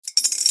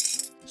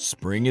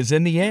Spring is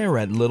in the air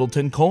at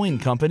Littleton Coin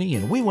Company,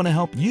 and we want to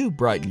help you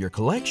brighten your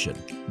collection.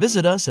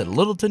 Visit us at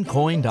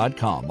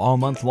littletoncoin.com all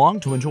month long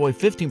to enjoy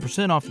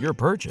 15% off your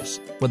purchase.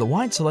 With a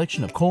wide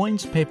selection of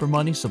coins, paper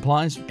money,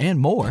 supplies, and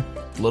more,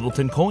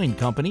 Littleton Coin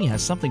Company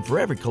has something for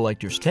every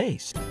collector's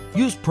taste.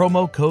 Use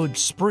promo code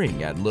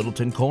SPRING at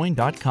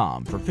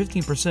littletoncoin.com for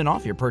 15%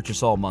 off your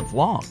purchase all month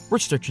long.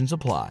 Restrictions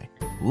apply.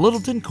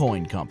 Littleton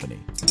Coin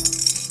Company.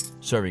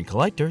 Serving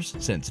collectors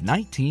since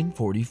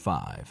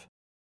 1945.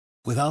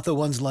 Without the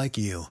ones like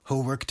you,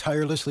 who work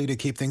tirelessly to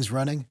keep things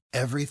running,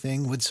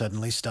 everything would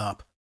suddenly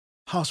stop.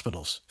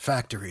 Hospitals,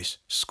 factories,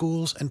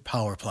 schools, and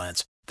power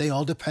plants, they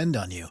all depend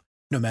on you.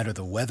 No matter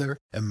the weather,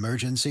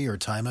 emergency, or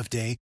time of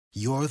day,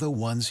 you're the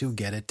ones who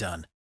get it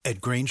done.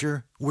 At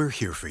Grainger, we're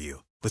here for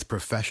you with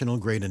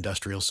professional-grade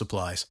industrial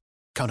supplies.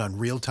 Count on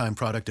real-time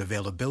product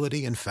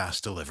availability and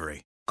fast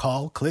delivery.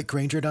 Call, click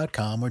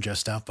Grainger.com, or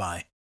just stop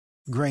by.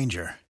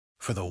 Grainger,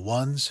 for the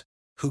ones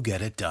who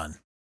get it done.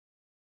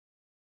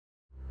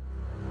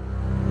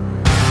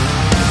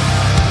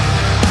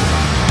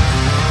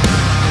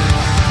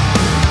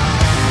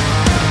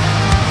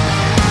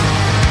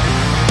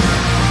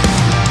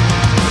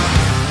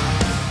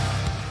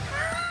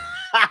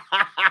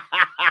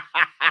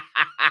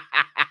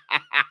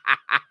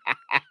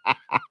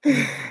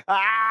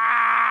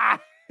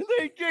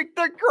 They kicked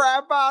the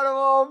crap out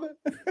of him.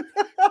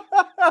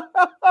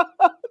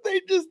 They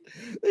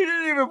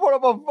didn't even put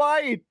up a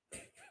fight.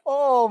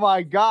 Oh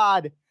my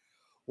God.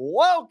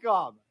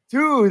 Welcome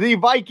to the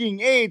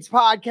Viking AIDS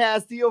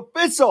podcast, the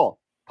official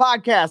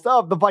podcast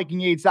of the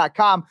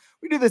VikingAids.com.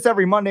 We do this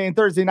every Monday and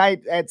Thursday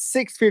night at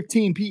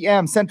 6:15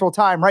 p.m. Central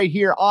Time right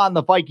here on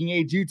the Viking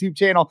Age YouTube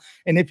channel.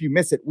 And if you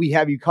miss it, we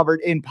have you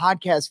covered in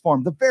podcast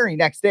form the very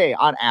next day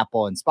on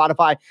Apple and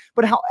Spotify.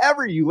 But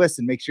however you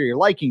listen, make sure you're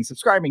liking,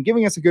 subscribing,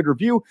 giving us a good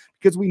review,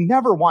 because we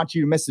never want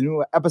you to miss a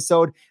new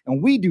episode.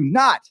 And we do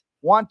not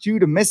want you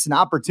to miss an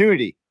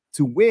opportunity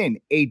to win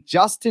a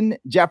Justin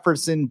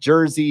Jefferson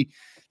jersey.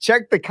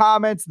 Check the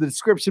comments, the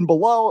description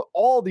below.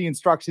 All the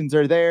instructions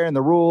are there and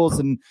the rules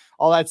and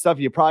all that stuff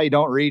you probably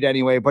don't read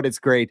anyway, but it's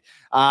great.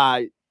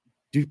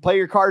 Do play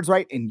your cards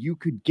right, and you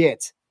could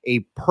get a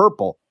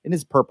purple. It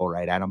is purple,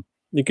 right, Adam?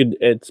 It could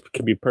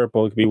be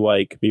purple, it could be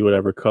white, it could be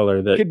whatever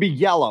color that. It could be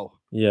yellow.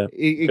 Yeah.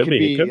 It could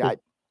be.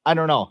 I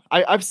don't know.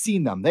 I've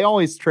seen them. They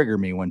always trigger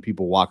me when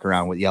people walk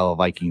around with yellow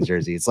Vikings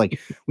jersey. It's like,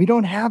 we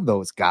don't have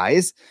those,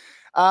 guys.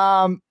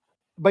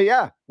 But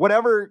yeah,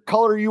 whatever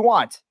color you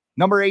want.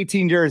 Number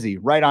 18 jersey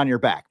right on your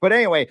back. But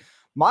anyway,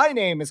 my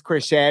name is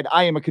Chris Shadd.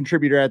 I am a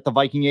contributor at the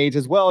Viking Age,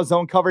 as well as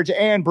Zone Coverage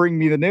and Bring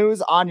Me the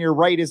News. On your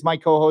right is my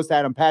co-host,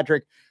 Adam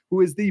Patrick, who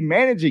is the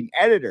managing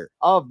editor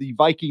of the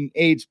Viking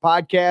Age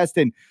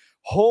podcast. And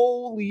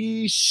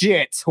holy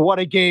shit, what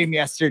a game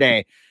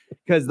yesterday,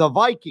 because the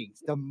Vikings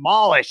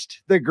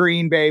demolished the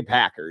Green Bay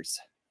Packers.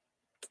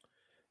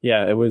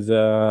 Yeah, it was,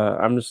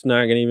 I'm just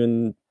not going to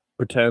even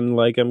pretend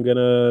like I'm going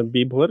to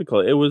be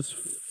political. It was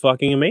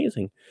fucking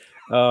amazing.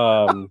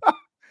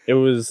 It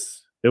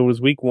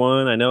was week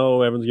one. I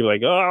know everyone's gonna be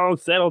like, "Oh,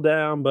 settle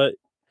down," but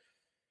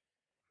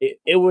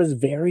it was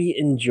very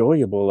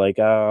enjoyable. Like,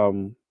 I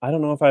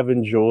don't know if I've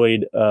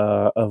enjoyed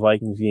a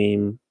Vikings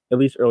game, at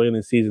least early in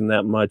the season,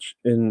 that much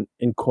in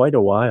quite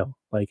a while.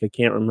 Like, I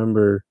can't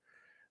remember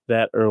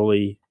that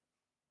early.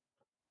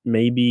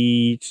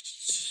 Maybe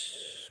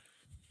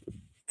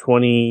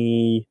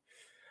 20.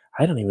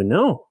 I don't even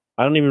know.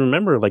 I don't even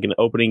remember like an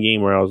opening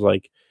game where I was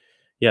like,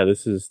 yeah,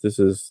 this is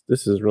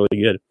really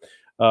good.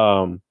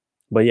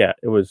 But yeah,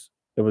 it was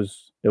great.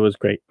 It was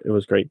great. It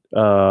was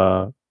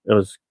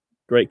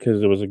great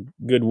because it was a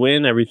good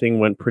win. Everything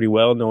went pretty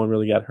well. No one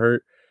really got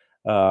hurt.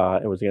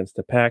 It was against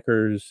the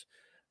Packers.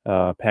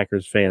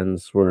 Packers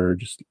fans were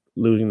just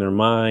losing their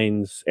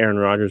minds. Aaron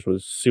Rodgers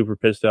was super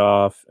pissed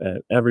off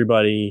at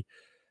everybody.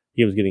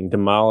 He was getting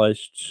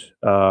demolished.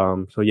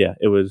 So yeah,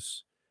 it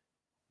was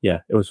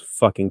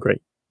fucking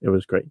great. It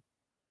was great.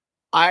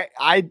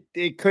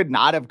 It could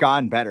not have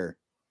gone better.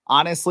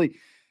 Honestly,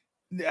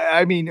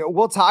 I mean,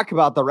 we'll talk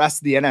about the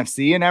rest of the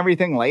NFC and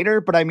everything later,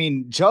 but I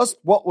mean, just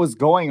what was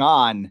going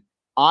on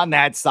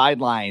that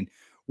sideline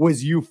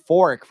was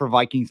euphoric for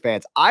Vikings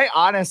fans. I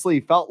honestly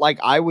felt like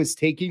I was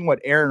taking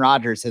what Aaron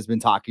Rodgers has been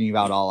talking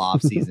about all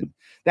offseason.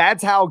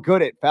 That's how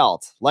good it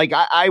felt. Like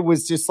I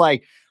was just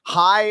like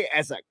high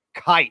as a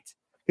kite.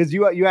 Because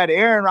you had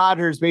Aaron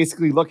Rodgers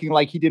basically looking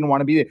like he didn't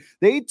want to be there.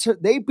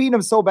 They beat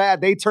him so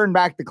bad, they turned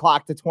back the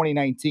clock to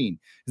 2019.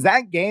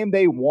 That game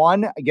they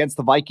won against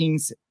the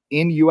Vikings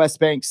in US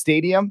Bank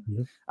Stadium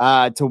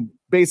to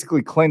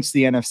basically clinch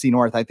the NFC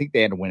North. I think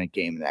they had to win a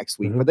game next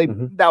week, but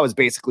that was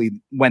basically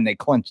when they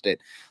clinched it.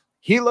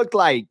 He looked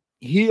like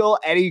heel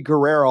Eddie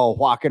Guerrero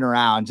walking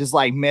around, just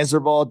like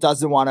miserable,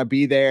 doesn't want to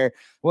be there,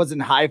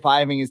 wasn't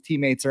high-fiving his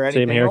teammates or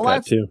anything. Same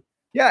haircut too.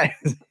 Yeah,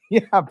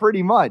 yeah,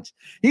 pretty much.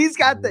 He's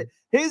got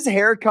his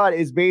haircut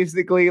is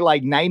basically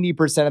like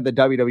 90% of the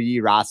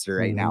WWE roster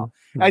right now.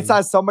 I saw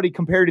somebody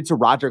compared it to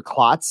Roger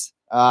Klotz.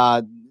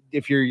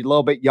 If you're a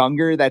little bit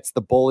younger, that's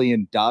the Bully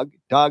and Doug.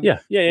 Yeah.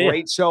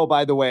 Great show,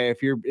 by the way.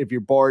 If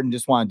you're bored and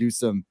just want to do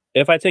some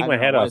If I take my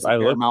hat off, I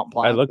Paramount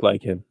Plus? look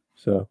like him.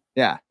 So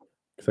yeah,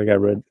 because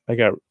I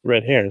got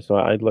red hair, so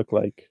I look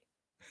like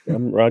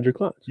I'm Roger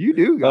Klotz. You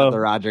do got the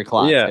Roger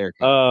Klotz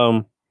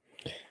haircut.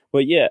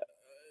 But yeah,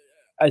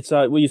 I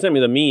saw. Well, you sent me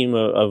the meme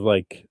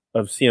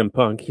of CM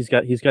Punk. He's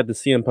got the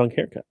CM Punk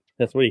haircut.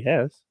 That's what he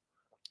has.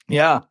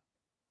 Yeah.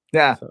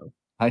 So,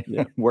 I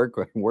work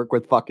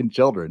with fucking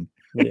children.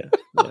 Yeah.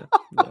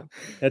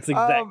 That's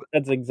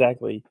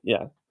exactly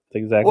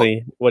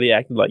what he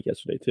acted like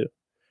yesterday too.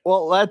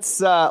 Well, let's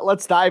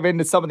dive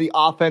into some of the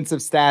offensive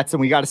stats,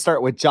 and we got to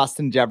start with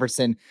Justin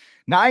Jefferson.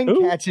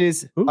 9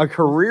 catches, a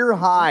career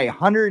high,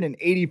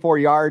 184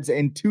 yards,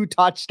 and 2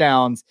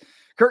 touchdowns.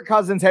 Kirk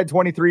Cousins had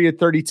 23 of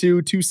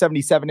 32,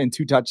 277, and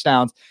 2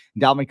 touchdowns.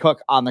 Dalvin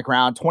Cook on the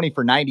ground, 20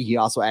 for 90. He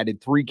also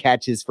added 3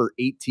 catches for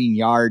 18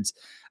 yards.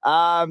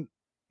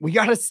 We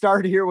got to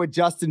start here with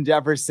Justin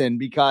Jefferson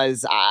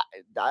because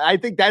I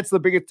think that's the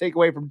biggest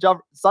takeaway from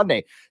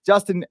Sunday.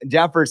 Justin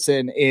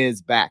Jefferson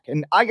is back,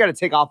 and I got to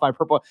take off my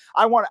purple.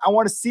 I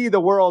want to see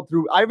the world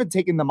through. I haven't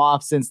taken them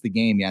off since the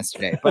game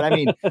yesterday, but I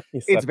mean,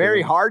 it's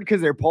very hard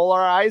because they're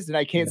polarized, and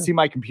I can't see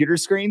my computer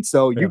screen.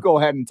 So you go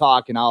ahead and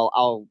talk, and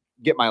I'll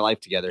get my life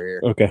together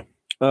here. Okay.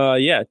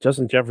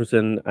 Justin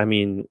Jefferson. I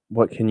mean,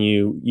 what can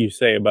you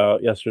say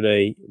about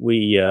yesterday?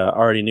 We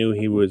already knew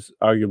he was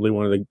arguably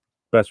one of the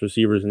best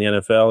receivers in the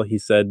NFL. He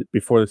said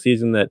before the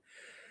season that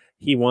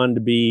he wanted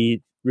to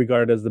be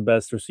regarded as the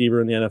best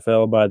receiver in the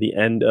NFL by the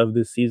end of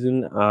this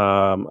season.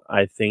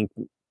 I think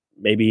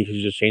maybe he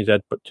should just change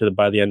that to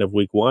by the end of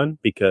week 1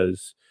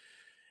 because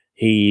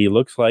he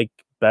looks like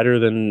better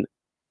than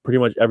pretty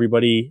much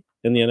everybody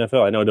in the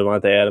NFL. I know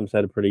Devontae Adams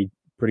had a pretty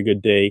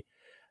good day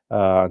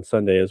on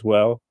Sunday as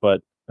well,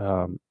 but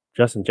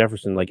Justin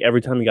Jefferson, like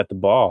every time he got the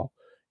ball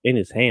in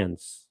his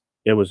hands,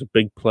 it was a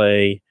big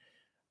play.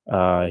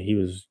 He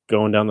was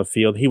going down the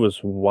field. He was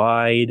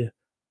wide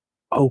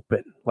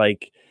open.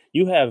 Like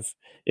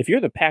if you're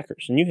the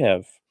Packers and you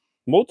have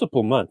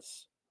multiple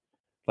months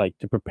like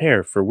to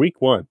prepare for week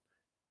 1,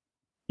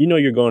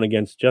 you're going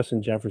against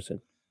Justin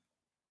Jefferson.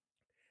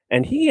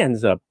 And he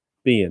ends up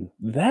being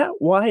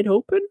that wide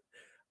open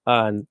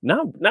on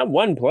not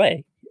one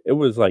play. It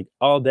was like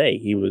all day.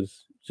 He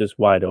was just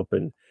wide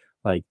open.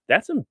 Like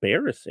that's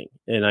embarrassing.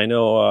 And I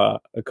know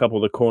a couple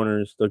of the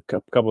corners, a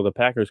couple of the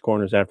Packers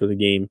corners after the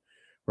game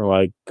were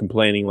like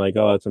complaining like,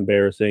 oh, it's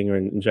embarrassing.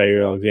 And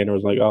Jair Alexander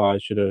was like, oh, I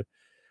should have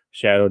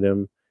shadowed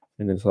him.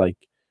 And it's like,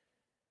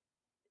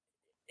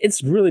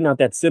 it's really not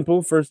that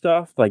simple. First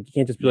off, like you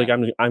can't just be like,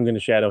 I'm going to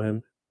shadow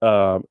him.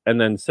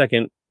 And then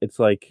second, it's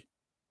like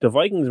the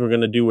Vikings were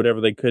going to do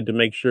whatever they could to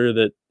make sure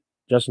that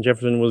Justin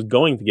Jefferson was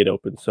going to get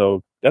open.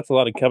 So that's a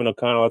lot of Kevin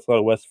O'Connell. That's a lot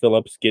of Wes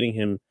Phillips getting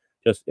him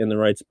just in the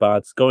right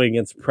spots, going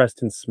against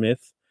Preston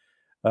Smith.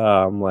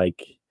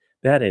 Like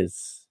that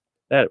is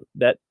that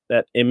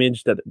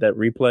image, that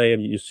replay,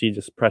 and you see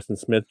just Preston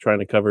Smith trying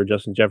to cover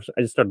Justin Jefferson.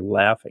 I just started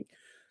laughing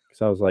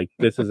because I was like,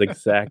 this is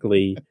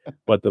exactly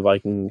what the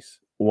Vikings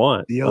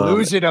want. The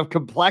illusion of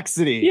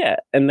complexity. Yeah,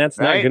 and that's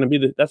not going to be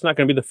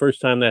the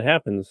first time that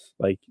happens.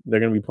 Like they're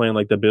going to be playing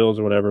like the Bills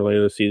or whatever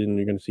later this season.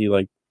 You're going to see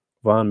like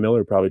Von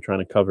Miller probably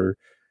trying to cover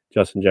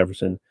Justin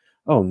Jefferson.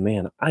 Oh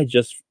man, I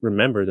just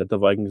remembered that the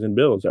Vikings and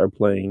Bills are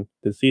playing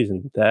this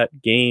season.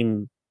 That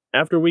game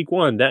after week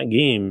 1,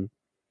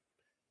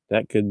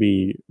 that could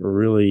be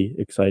really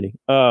exciting.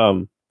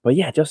 But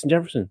yeah, Justin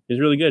Jefferson is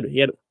really good.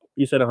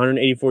 You said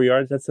 184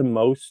 yards. That's the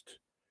most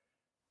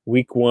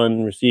week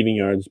 1 receiving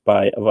yards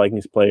by a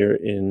Vikings player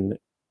in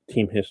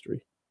team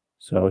history.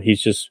 So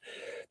he's just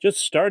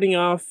starting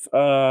off,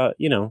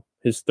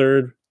 his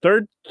third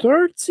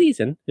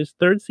season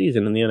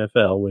in the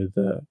NFL with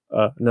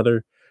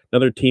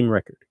another team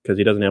record because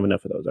he doesn't have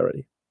enough of those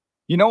already.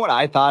 You know what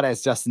I thought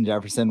as Justin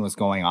Jefferson was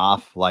going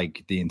off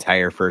like the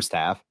entire first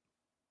half?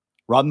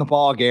 Run the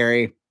ball,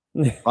 Gary.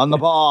 Run the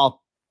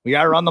ball. We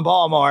got to run the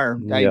ball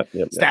more.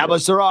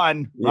 Establish the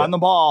run. Run the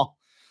ball.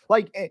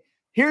 Like,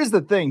 here's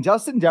the thing.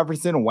 Justin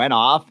Jefferson went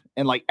off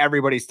and like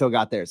everybody still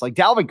got theirs. Like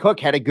Dalvin Cook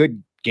had a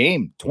good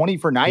game. 20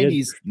 for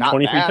 90s. Not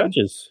 23 bad.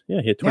 touches.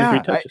 Yeah, he had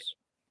 23 touches.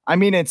 I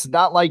mean, it's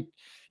not like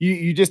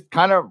you just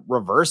kind of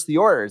reverse the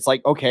order. It's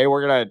like, okay,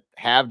 we're going to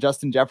have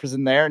Justin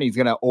Jefferson there and he's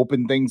going to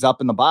open things up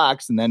in the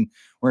box. And then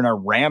we're going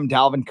to ram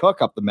Dalvin Cook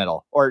up the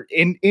middle or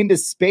into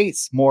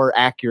space more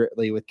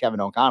accurately with Kevin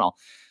O'Connell.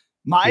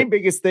 My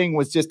biggest thing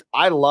was just,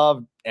 I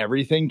loved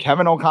everything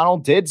Kevin O'Connell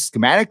did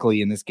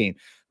schematically in this game.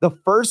 The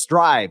first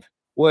drive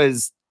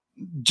was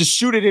just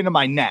shoot it into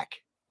my neck.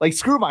 Like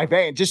screw my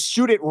vein, just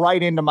shoot it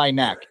right into my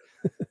neck,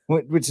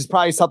 which is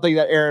probably something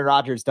that Aaron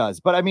Rodgers does.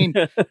 But I mean,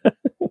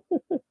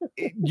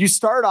 you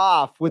start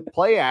off with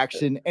play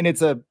action and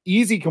it's a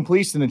easy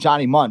completion to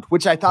Johnny Munt,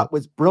 which I thought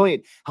was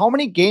brilliant. How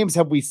many games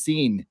have we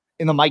seen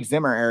in the Mike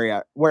Zimmer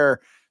area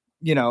where,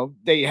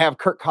 they have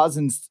Kirk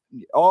Cousins?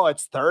 Oh,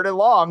 it's 3rd and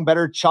long.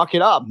 Better chuck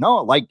it up. No,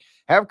 like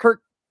have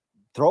Kirk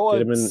throw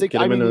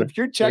if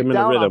you're checked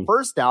down on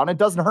first down, it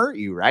doesn't hurt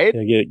you, right?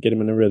 Yeah, get him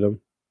in a rhythm.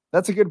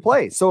 That's a good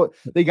play. So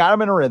they got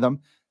him in a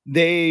rhythm.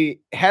 they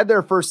had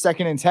their first,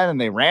 second, and 10, and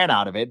they ran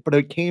out of it, but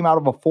it came out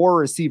of a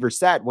 4-receiver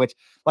set, which,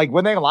 like,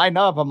 when they lined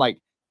up, I'm like,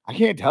 I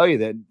can't tell you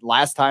that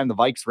last time the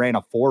Vikes ran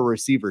a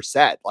 4-receiver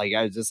set. Like,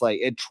 I was just like,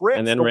 it trips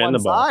and then to ran one the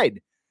ball.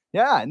 side.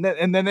 Yeah, and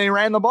then they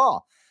ran the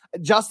ball.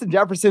 Justin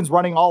Jefferson's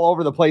running all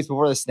over the place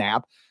before the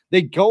snap.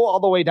 They go all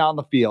the way down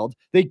the field.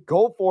 They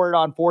go for it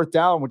on fourth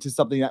down, which is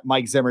something that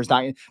Mike Zimmer's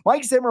not.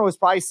 Mike Zimmer was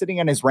probably sitting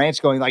on his ranch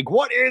going like,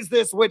 what is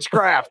this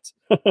witchcraft?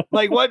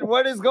 Like,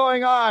 what is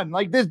going on?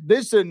 Like,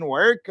 this shouldn't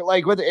work.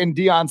 Like, and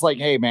Dion's like,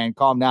 hey man,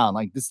 calm down.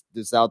 Like, this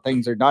is how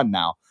things are done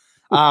now.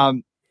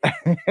 And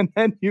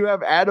then you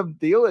have Adam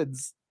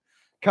Thielen's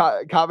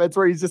comments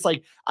where he's just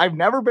like, I've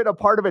never been a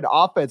part of an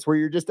offense where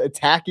you're just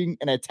attacking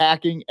and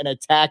attacking and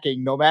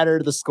attacking, no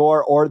matter the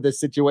score or the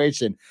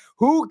situation.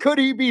 Who could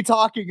he be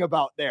talking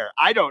about there?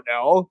 I don't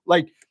know.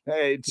 Like,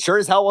 it sure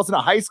as hell wasn't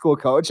a high school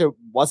coach. It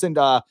wasn't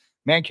a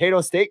Mankato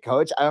State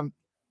coach. I'm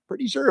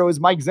pretty sure it was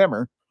Mike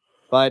Zimmer.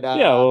 But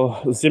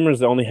well,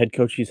 Zimmer's the only head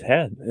coach he's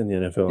had in the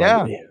NFL.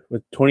 Yeah.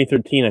 With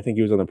 2013, I think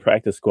he was on the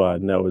practice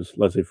squad, and that was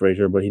Leslie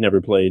Frazier, but he never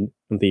played. I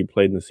don't think he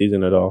played in the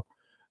season at all.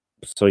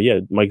 So, yeah,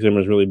 Mike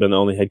Zimmer's really been the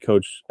only head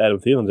coach Adam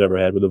Thielen's ever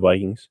had with the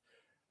Vikings.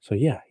 So,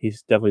 yeah,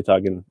 he's definitely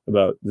talking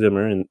about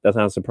Zimmer, and that's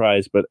not a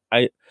surprise. But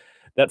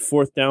that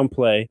fourth down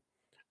play,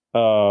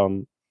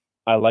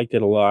 I liked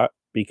it a lot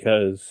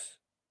because,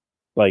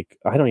 like,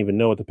 I don't even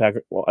know what the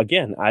Packers – well,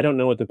 again, I don't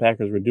know what the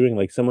Packers were doing.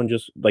 Like, someone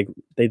just – like,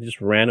 they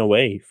just ran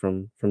away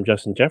from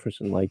Justin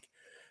Jefferson. Like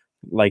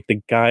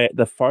the guy –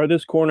 the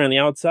farthest corner on the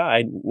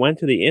outside went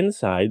to the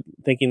inside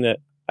thinking that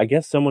I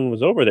guess someone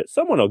was over there.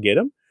 Someone will get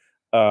him.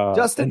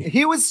 Justin,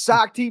 he was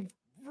shocked he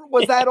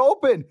was that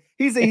open.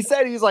 He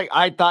said, he's like,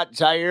 I thought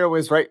Jair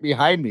was right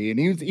behind me. And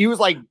he was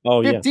like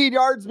 15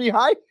 yards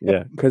behind.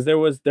 Yeah, because there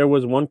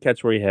was one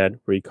catch where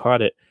he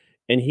caught it,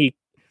 and he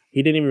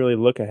didn't even really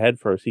look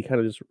ahead first. He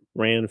kind of just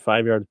ran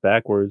 5 yards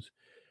backwards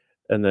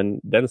and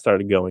then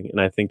started going.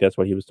 And I think that's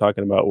what he was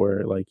talking about,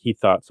 where like he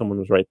thought someone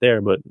was right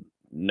there, but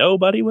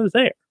nobody was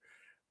there.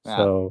 Yeah.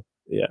 So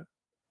yeah.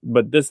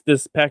 But this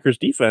Packers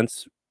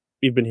defense,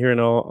 we've been hearing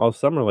all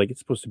summer, like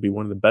it's supposed to be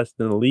one of the best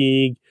in the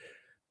league.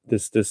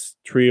 This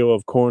trio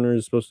of corners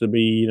is supposed to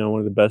be, one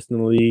of the best in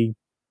the league.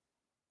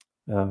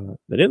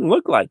 They didn't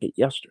look like it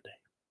yesterday.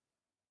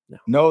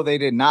 No, they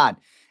did not.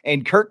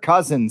 And Kirk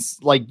Cousins,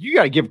 like, you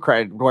got to give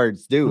credit where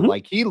it's due. Mm-hmm.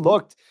 Like, he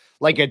looked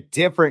like a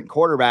different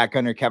quarterback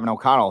under Kevin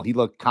O'Connell. He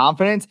looked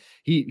confident.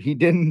 He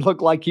didn't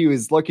look like he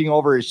was looking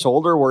over his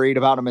shoulder, worried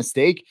about a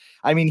mistake.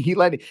 I mean,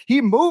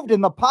 he moved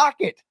in the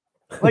pocket.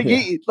 Like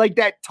like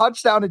that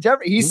touchdown to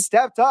Jefferson, he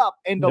stepped up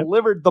and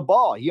delivered the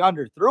ball. He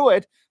underthrew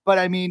it, but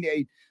I mean,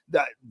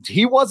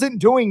 he wasn't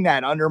doing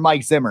that under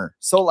Mike Zimmer.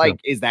 So, like,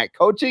 is that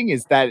coaching?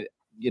 Is that,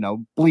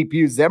 bleep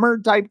you Zimmer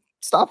type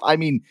stuff? I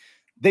mean,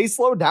 they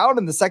slowed down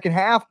in the second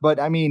half, but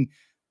I mean,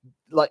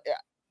 like,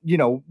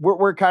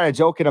 we're kind of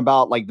joking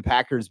about like the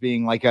Packers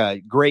being like a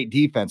great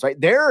defense, right?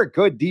 They're a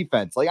good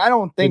defense. Like, I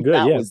don't think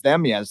was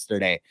them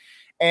yesterday,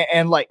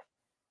 and like,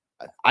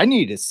 I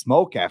need to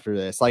smoke after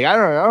this. Like, I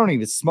don't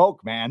even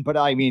smoke, man. But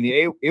I mean,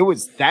 it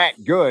was that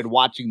good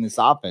watching this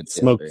offense.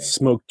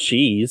 Smoke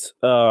cheese.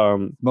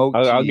 I'll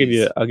give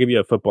you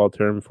a football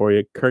term for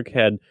you. Kirk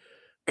had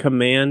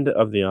command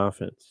of the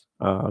offense.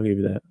 I'll give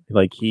you that.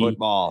 Like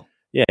football.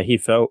 Yeah, he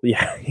felt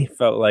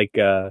like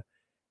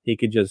he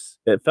could just.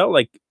 It felt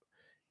like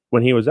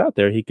when he was out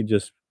there, he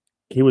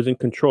was in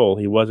control.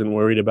 He wasn't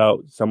worried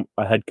about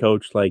a head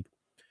coach like.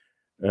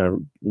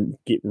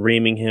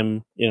 Reaming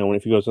him,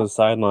 if he goes to the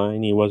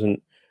sideline, he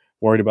wasn't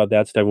worried about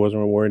that stuff. He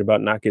wasn't worried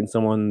about not getting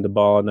someone the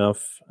ball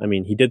enough. I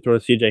mean, he did throw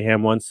to CJ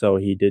Ham once, so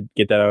he did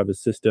get that out of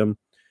his system.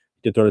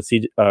 He did throw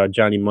to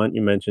Johnny Munt,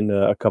 you mentioned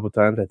a couple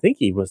times. I think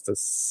he was the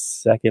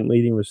second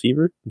leading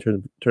receiver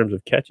in terms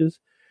of catches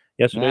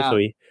yesterday, so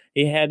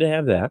he had to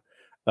have that.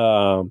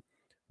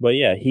 But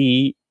yeah,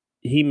 he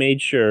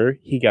made sure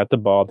he got the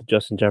ball to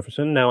Justin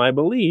Jefferson. Now, I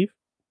believe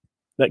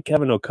that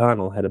Kevin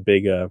O'Connell had a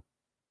big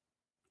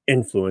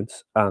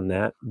influence on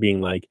that, being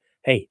like,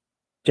 hey,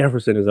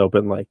 Jefferson is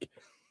open like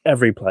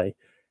every play.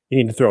 You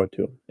need to throw it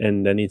to him.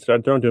 And then he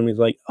started throwing to him. He's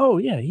like, oh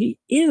yeah, he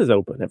is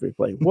open every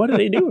play. What are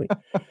they doing?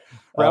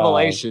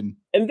 Revelation.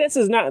 And this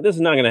is not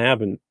going to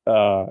happen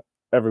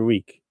every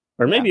week,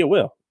 or maybe it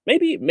will.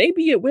 Maybe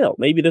it will.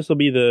 Maybe this will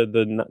be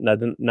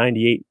the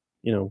 98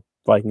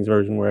 Vikings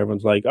version where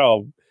everyone's like,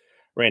 oh,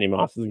 Randy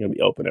Moss is going to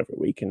be open every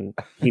week, and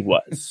he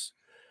was.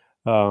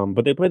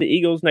 But they play the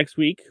Eagles next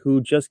week,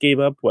 who just gave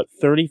up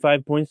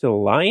 35 points to the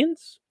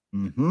Lions.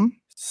 Mm-hmm.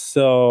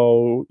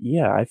 So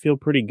yeah, I feel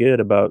pretty good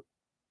about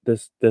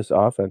this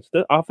offense.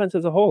 The offense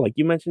as a whole, like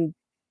you mentioned,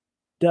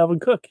 Dalvin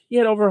Cook, he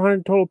had over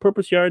 100 total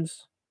purpose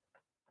yards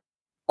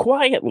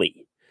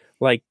quietly.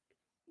 Like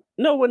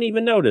no one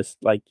even noticed.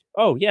 Like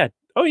oh yeah,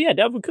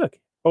 Dalvin Cook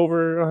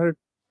over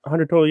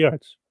 100 total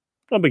yards.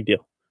 No big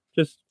deal.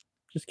 Just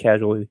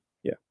casually,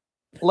 yeah.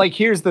 Like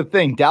here's the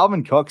thing,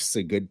 Dalvin Cook's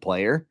a good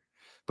player.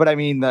 But I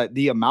mean,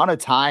 the amount of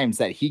times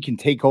that he can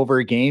take over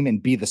a game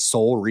and be the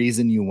sole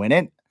reason you win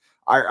it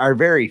are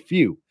very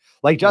few.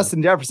 Like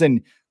Justin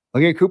Jefferson,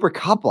 Look at Cooper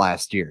Kupp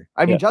last year.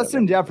 I mean,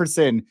 Justin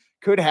Jefferson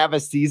could have a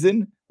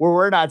season where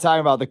we're not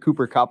talking about the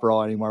Cooper Kupp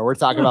role anymore. We're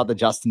talking about the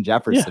Justin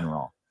Jefferson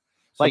role.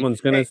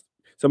 Someone's gonna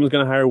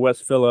hire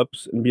Wes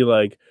Phillips and be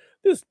like,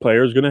 this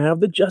player is gonna have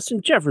the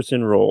Justin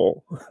Jefferson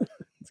role.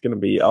 It's gonna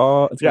be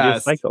a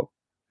cycle.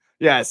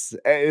 Yes,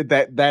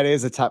 that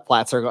is a tough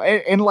flat circle.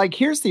 And like,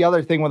 here's the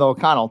other thing with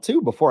O'Connell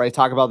too. Before I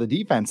talk about the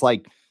defense,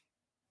 like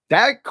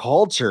that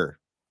culture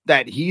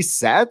that he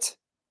set,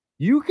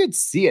 you could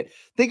see it.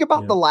 Think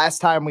about the last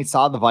time we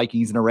saw the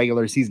Vikings in a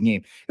regular season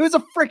game. It was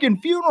a freaking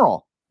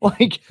funeral.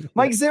 Like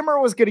Mike Zimmer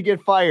was going to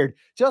get fired.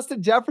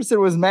 Justin Jefferson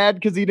was mad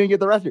because he didn't get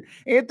the rest of it.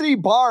 Anthony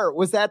Barr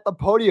was at the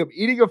podium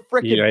eating a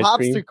freaking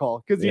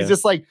popsicle because he's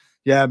just like,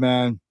 yeah,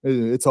 man,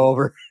 it's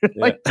over.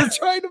 Like just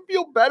trying to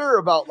feel better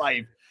about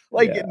life.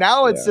 Like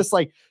now it's just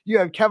like you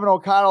have Kevin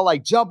O'Connell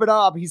like jumping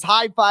up. He's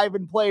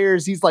high-fiving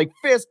players. He's like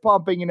fist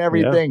pumping and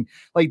everything.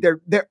 Like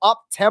they're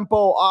up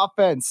tempo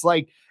offense.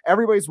 Like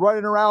everybody's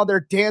running around. They're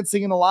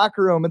dancing in the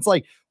locker room. It's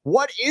like,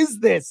 what is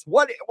this?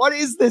 What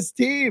is this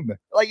team?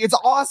 Like it's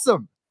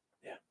awesome.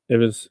 It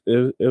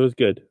was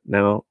good.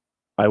 Now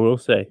I will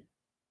say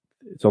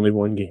it's only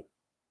one game.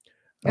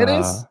 It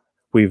is.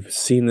 We've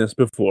seen this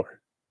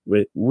before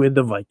with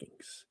the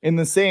Vikings in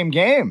the same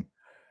game.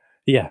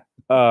 Yeah.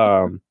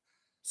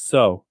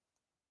 So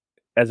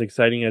as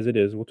exciting as it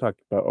is, we'll talk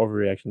about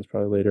overreactions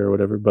probably later or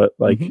whatever, but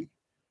like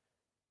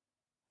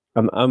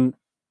I'm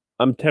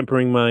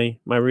tempering my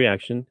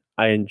reaction.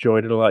 I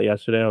enjoyed it a lot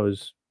yesterday. I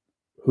was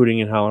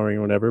hooting and hollering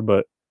or whatever,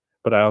 but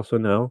I also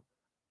know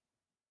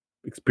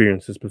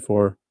experienced this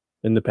before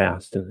in the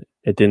past and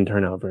it didn't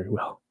turn out very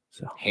well.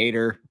 So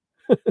hater.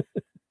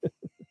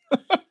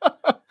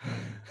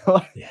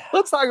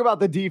 Let's talk about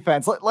the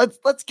defense.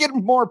 Let's get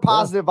more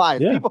positive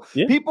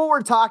vibes. People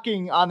were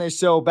talking on this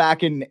show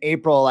back in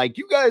April, like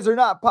you guys are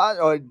not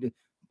positive.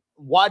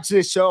 Watch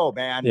this show,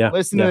 man.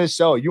 Listen to this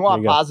show. You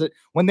want positive.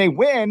 When they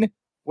win,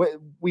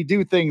 we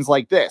do things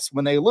like this.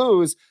 When they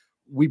lose,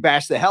 we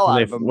bash the hell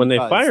out of them. When they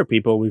fire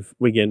people,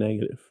 we get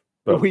negative.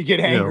 But we get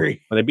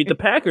angry. When they beat the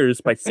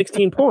Packers by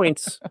 16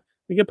 points,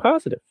 we get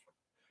positive.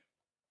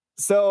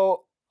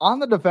 So on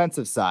the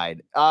defensive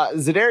side,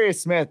 Zadarius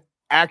Smith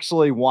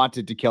actually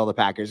wanted to kill the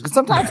Packers because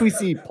sometimes we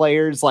see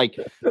players like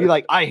be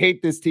like, I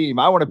hate this team,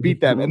 I want to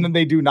beat them, and then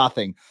they do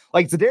nothing.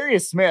 Like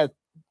Zadarius Smith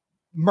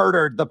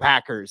murdered the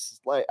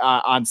Packers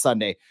on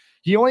Sunday.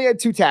 He only had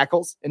 2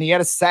 tackles and he had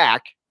a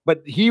sack,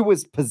 but he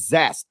was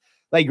possessed.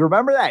 Like,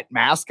 remember that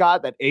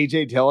mascot that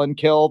AJ Dillon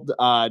killed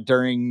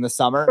during the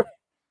summer?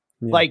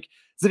 Like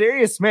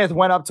Zadarius Smith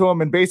went up to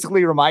him and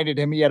basically reminded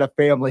him he had a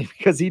family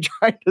because he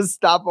tried to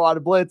stop him on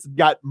a blitz and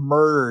got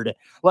murdered.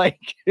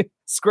 Like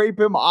scrape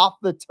him off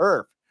the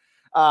turf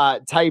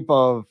type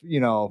of,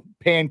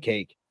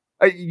 pancake.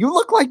 You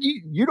look like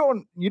you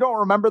don't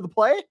remember the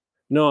play?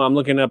 No, I'm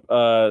looking up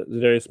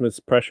Zadarius Smith's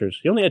pressures.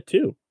 He only had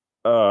 2.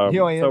 But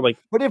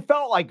it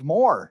felt like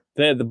more.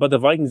 But the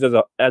Vikings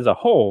as a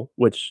whole,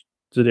 which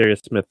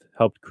Zadarius Smith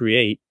helped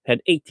create,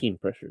 had 18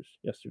 pressures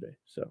yesterday.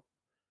 So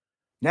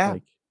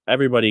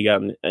everybody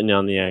got in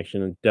on the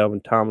action, and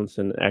Delvin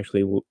Tomlinson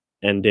actually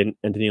and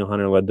Daniil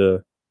Hunter led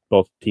the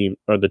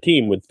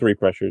team with 3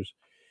 pressures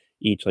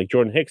each. Like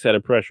Jordan Hicks had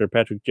a pressure,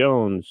 Patrick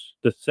Jones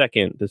the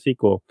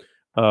sequel,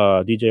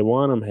 DJ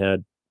Wanham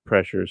had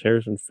pressures,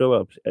 Harrison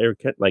Phillips, Eric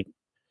Kent. Like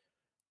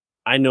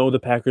I know the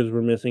Packers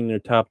were missing their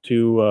top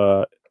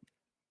 2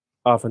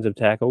 offensive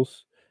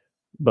tackles,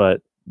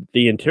 but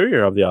the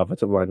interior of the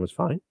offensive line was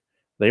fine.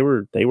 They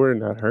were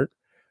not hurt,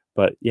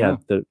 but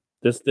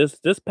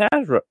This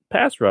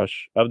pass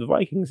rush of the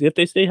Vikings, if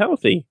they stay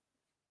healthy,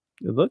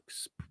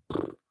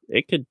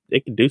 it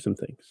could do some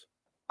things.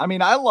 I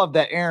mean, I love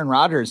that Aaron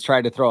Rodgers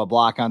tried to throw a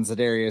block on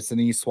Zadarius and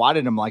he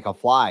swatted him like a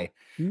fly.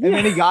 And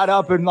then he got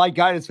up and like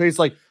got his face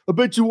like, I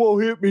bet you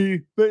won't hit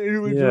me.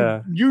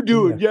 You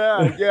do it.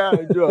 Yeah.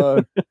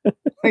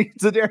 Like,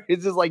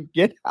 Zadarius is like,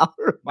 get out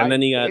of my And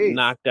then he face. got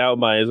knocked out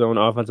by his own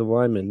offensive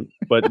lineman.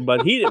 But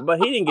he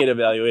didn't get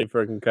evaluated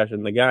for a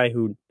concussion. The guy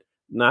who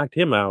knocked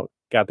him out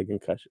got the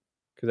concussion.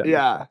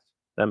 That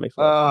makes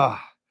sense.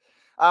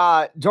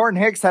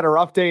 Jordan Hicks had a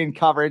rough day in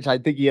coverage. I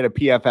think he had a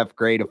PFF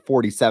grade of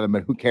 47,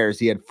 but who cares?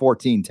 He had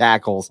 14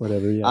 tackles.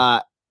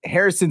 Whatever.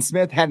 Harrison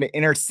Smith had an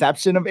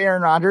interception of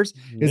Aaron Rodgers.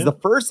 It is the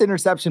first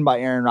interception by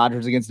Aaron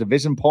Rodgers against a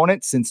division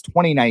opponent since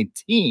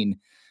 2019.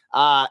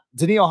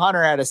 Daniil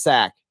Hunter had a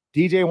sack.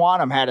 DJ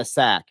Wanham had a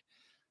sack.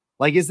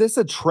 Like, is this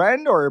a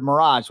trend or a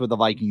mirage with the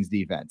Vikings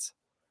defense?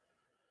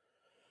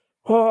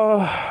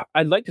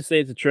 I'd like to say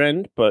it's a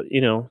trend, but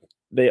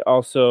they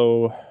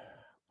also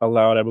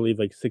allowed, I believe,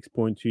 like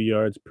 6.2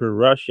 yards per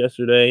rush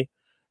yesterday.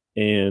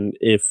 And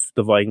if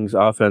the Vikings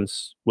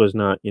offense was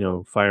not,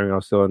 firing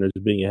all cylinders,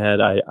 being ahead,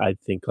 I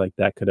think like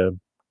that could have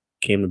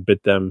came to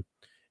bit them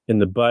in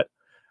the butt.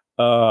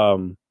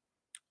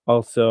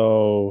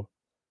 Also,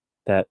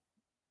 that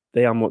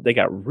they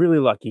got really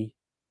lucky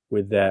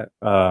with that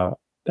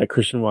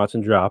Christian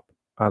Watson drop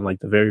on like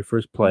the very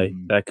first play.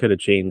 That could have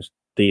changed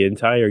the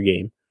entire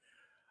game.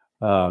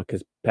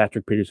 Because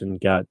Patrick Peterson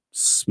got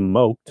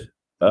smoked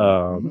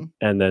And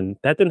then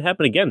that didn't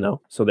happen again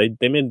though. So they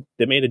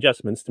made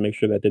adjustments to make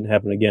sure that didn't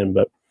happen again.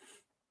 But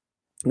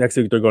next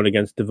week they're going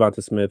against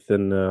Devonta Smith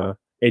and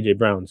AJ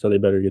Brown, so they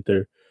better get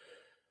their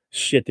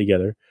shit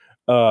together.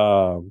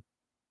 But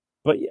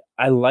yeah,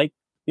 I like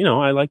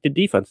the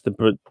defense.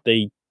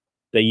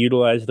 They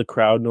utilize the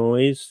crowd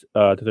noise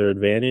to their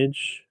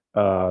advantage.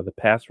 The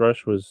pass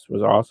rush was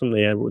awesome.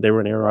 They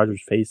were in Aaron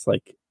Rodgers' face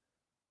like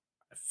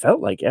it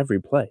felt like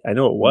every play. I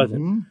know it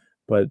wasn't,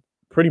 but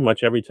pretty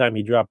much every time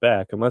he dropped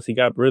back, unless he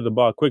got rid of the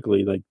ball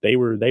quickly, like they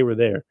were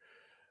there.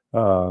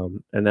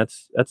 And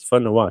that's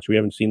fun to watch. We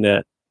haven't seen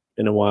that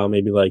in a while.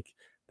 Maybe like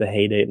the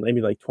heyday,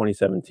 maybe like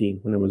 2017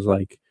 when it was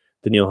like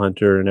Danielle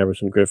Hunter and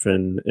Everson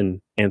Griffin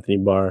and Anthony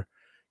Barr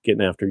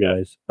getting after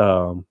guys.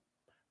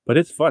 But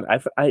it's fun. I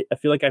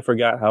feel like I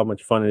forgot how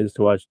much fun it is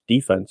to watch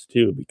defense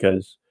too,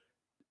 because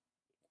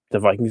the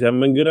Vikings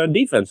haven't been good on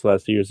defense the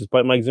last 2 years.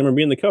 Despite Mike Zimmer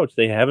being the coach,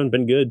 they haven't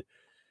been good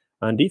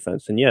on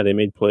defense. And yeah, they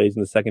made plays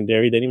in the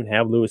secondary. They didn't even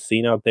have Lewis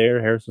Seen out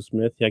there. Harrison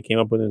Smith, came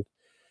up with an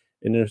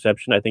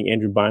interception. I think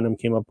Andrew Bynum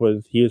he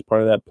was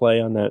part of that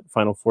play on that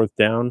final fourth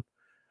down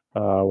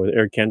with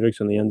Eric Kendricks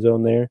in the end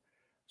zone there.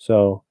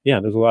 So yeah,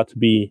 there's a lot to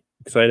be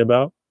excited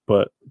about,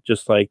 but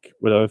just like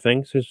with other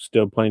things, there's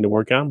still plenty to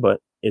work on,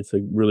 but it's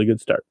a really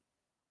good start.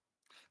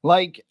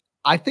 Like,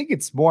 I think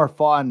it's more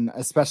fun,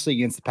 especially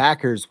against the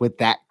Packers, with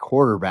that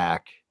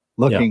quarterback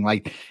looking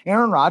like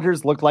Aaron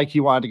Rodgers looked like he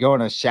wanted to go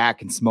in a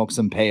shack and smoke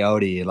some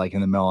peyote, like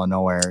in the middle of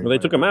nowhere. Well, they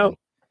took him out.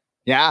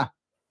 Yeah.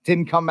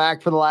 Didn't come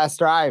back for the last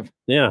drive.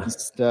 Yeah.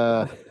 Just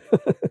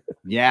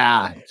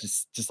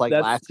like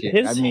last year.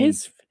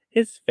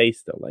 His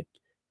face though, like,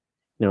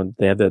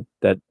 they have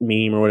that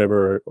meme or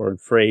whatever or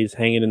phrase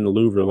hanging in the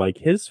Louvre, like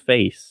his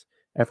face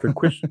after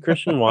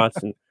Christian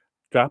Watson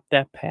dropped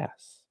that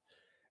pass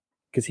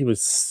because he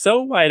was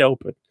so wide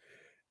open.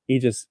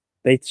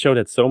 They showed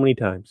it so many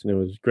times and it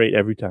was great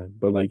every time.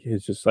 But like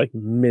his just like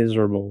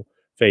miserable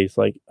face,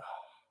 like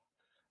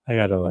I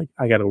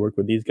gotta work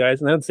with these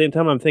guys. And at the same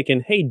time, I'm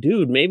thinking, hey,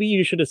 dude, maybe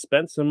you should have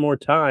spent some more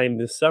time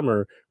this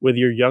summer with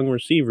your young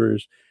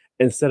receivers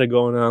instead of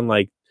going on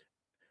like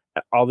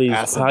all these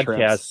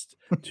podcasts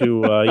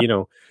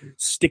to,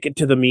 stick it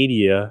to the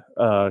media,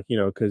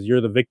 because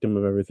you're the victim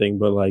of everything.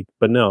 But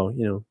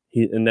no,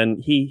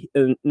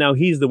 now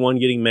he's the one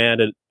getting mad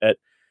at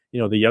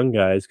the young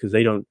guys because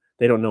they don't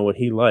know what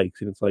he likes.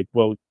 And it's like,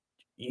 well,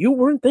 you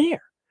weren't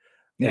there.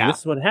 Yeah. And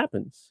this is what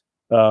happens.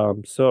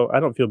 So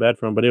I don't feel bad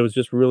for him, but it was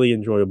just really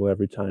enjoyable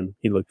every time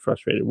he looked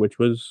frustrated, which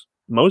was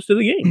most of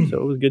the game. So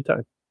it was a good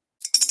time.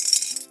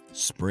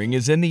 Spring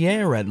is in the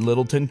air at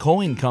Littleton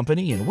Coin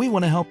Company, and we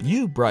want to help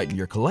you brighten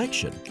your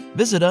collection.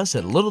 Visit us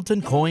at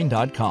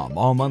littletoncoin.com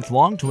all month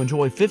long to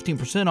enjoy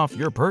 15% off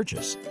your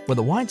purchase. With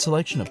a wide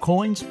selection of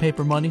coins,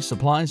 paper money,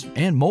 supplies,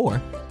 and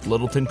more,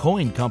 Littleton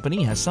Coin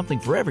Company has something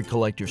for every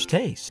collector's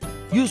taste.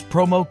 Use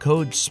promo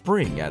code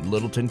SPRING at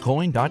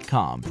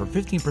littletoncoin.com for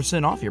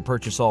 15% off your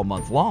purchase all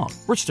month long.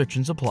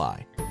 Restrictions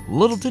apply.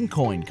 Littleton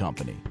Coin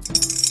Company.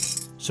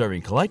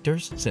 Serving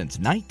collectors since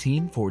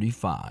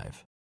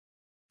 1945.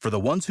 For the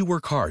ones who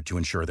work hard to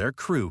ensure their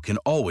crew can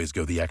always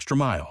go the extra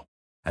mile,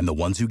 and the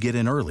ones who get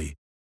in early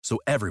so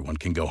everyone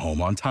can go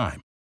home on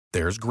time,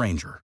 there's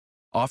Grainger,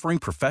 offering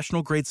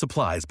professional-grade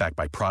supplies backed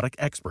by product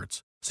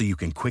experts so you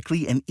can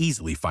quickly and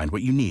easily find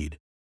what you need.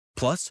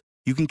 Plus,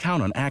 you can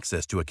count on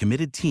access to a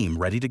committed team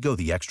ready to go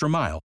the extra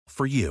mile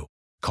for you.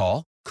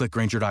 Call, click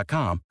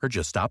Grainger.com, or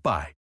just stop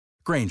by.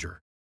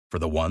 Grainger, for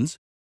the ones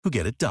who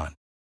get it done.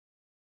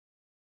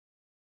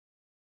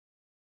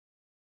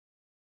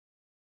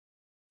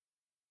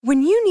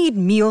 When you need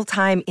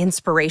mealtime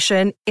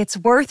inspiration, it's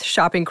worth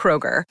shopping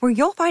Kroger, where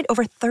you'll find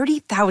over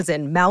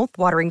 30,000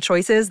 mouth-watering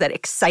choices that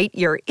excite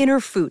your inner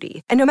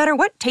foodie. And no matter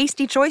what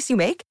tasty choice you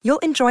make, you'll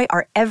enjoy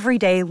our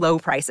everyday low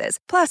prices,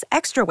 plus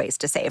extra ways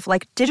to save,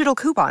 like digital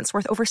coupons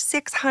worth over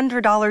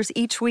 $600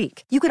 each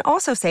week. You can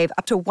also save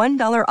up to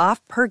 $1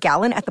 off per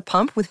gallon at the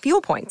pump with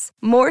fuel points.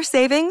 More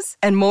savings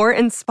and more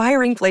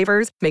inspiring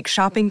flavors make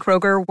shopping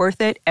Kroger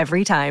worth it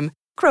every time.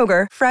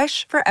 Kroger,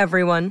 fresh for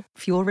everyone.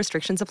 Fuel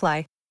restrictions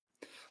apply.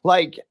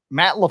 Like,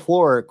 Matt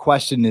LaFleur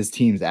questioned his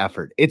team's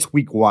effort. It's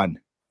week 1.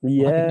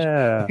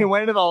 Yeah. He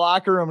went into the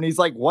locker room and he's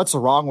like, what's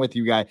wrong with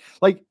you guys?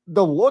 Like,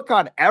 the look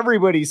on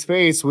everybody's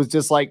face was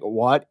just like,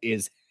 what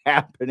is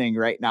happening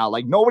right now?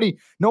 Like, nobody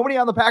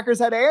on the Packers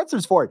had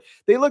answers for it.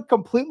 They looked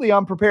completely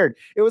unprepared.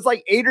 It was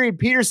like Adrian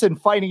Peterson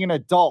fighting an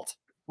adult.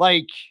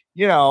 Like,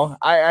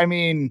 I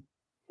mean,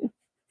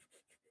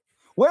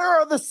 where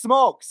are the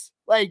smokes?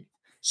 Like,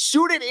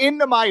 shoot it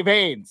into my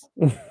veins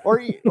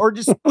or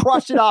just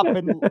crush it up.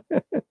 And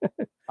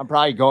I'm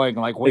probably going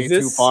like way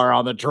too far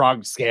on the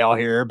drug scale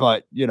here,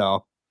 but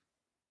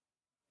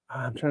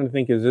I'm trying to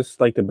think, is this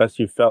like the best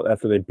you felt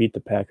after they beat the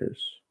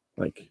Packers?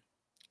 Like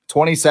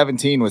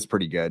 2017 was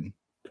pretty good.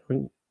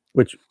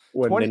 Which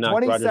when they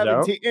knocked Rodgers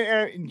out?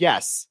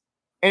 Yes.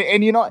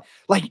 And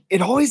like,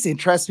 it always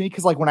interests me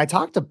because, like, when I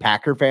talk to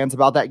Packer fans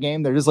about that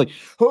game, they're just like,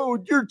 oh,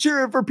 you're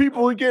cheering for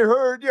people who get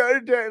hurt. Yeah.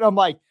 And I'm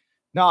like,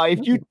 no,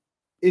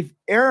 if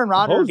Aaron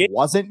Rodgers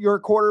wasn't your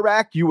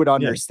quarterback, you would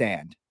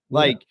understand.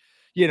 Like,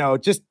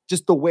 just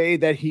the way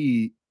that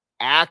he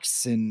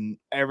acts and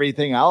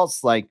everything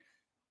else. Like,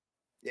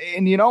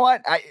 and you know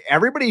what?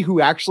 Everybody who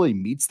actually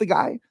meets the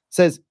guy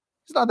says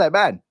he's not that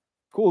bad.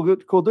 Cool,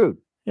 good, cool dude.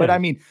 Yeah. But I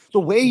mean, the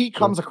way he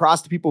comes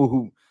across to people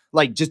who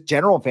like just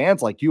general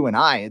fans like you and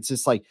I, it's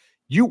just like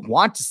you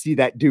want to see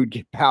that dude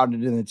get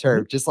pounded in the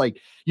turf, just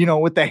like,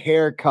 with the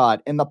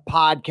haircut and the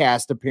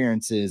podcast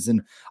appearances.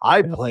 And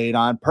I played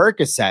on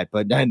Percocet,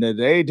 but then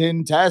they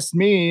didn't test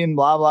me and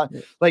blah, blah.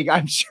 Like,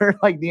 I'm sure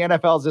like the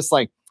NFL is just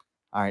like,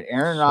 all right,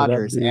 Aaron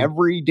Rodgers,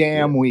 every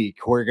damn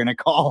week we're gonna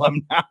call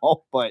him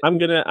now. But I'll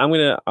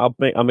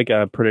make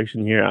a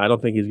prediction here. I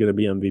don't think he's gonna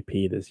be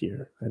MVP this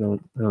year. I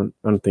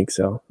don't think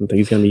so. I don't think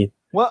he's gonna be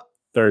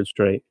third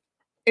straight.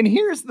 And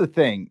here's the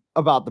thing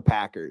about the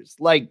Packers: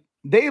 like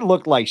they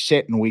looked like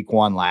shit in week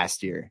 1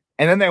 last year,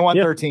 and then they won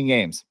 13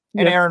 games,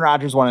 and Aaron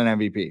Rodgers won an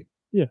MVP.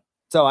 Yeah.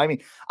 So I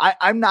mean,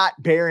 I'm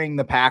not burying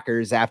the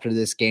Packers after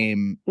this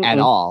game at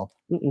all.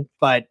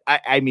 But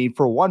I mean,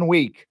 for 1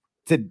 week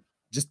to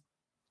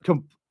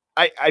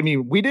I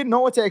mean, we didn't know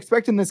what to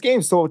expect in this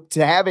game. So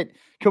to have it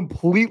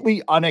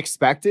completely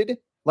unexpected,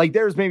 like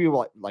there's maybe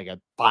like a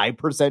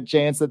 5%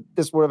 chance that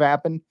this would have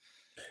happened.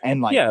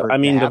 And like, I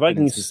mean, the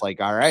Vikings just like,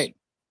 all right.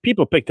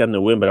 People picked them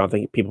to win, but I don't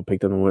think people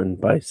picked them to win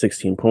by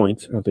 16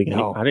 points. I don't think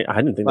I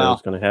didn't think that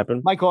was going to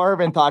happen. Michael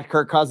Irvin thought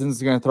Kirk Cousins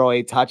was going to throw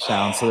 8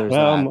 touchdowns. So there's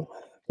that.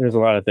 There's a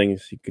lot of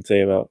things you could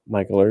say about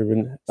Michael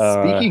Irvin.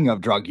 Speaking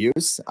of drug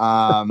use,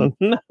 no.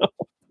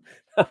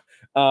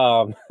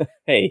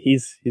 Hey,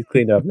 he's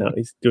cleaned up now.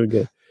 He's doing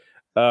good.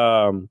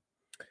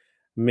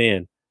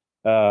 Man.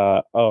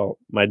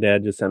 My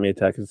dad just sent me a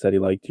text and said he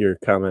liked your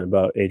comment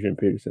about Adrian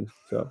Peterson.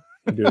 So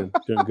I'm doing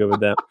good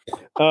with that.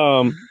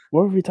 What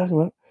were we talking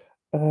about?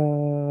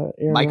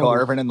 Michael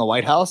Irvin in the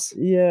White House?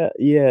 Yeah.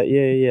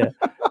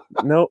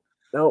 No.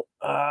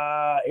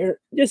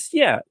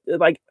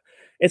 Like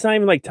it's not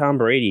even like Tom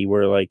Brady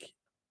where like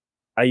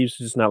I used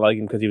to just not like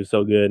him because he was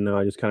so good. Now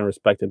I just kind of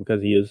respect him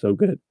because he is so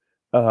good.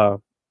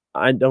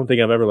 I don't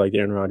think I've ever liked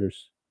Aaron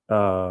Rodgers.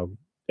 And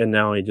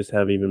now I just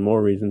have even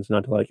more reasons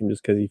not to like him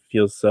just because he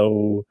feels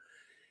so,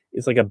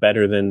 it's like a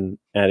better than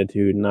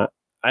attitude.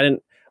 I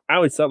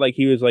always thought like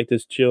he was like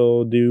this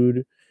chill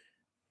dude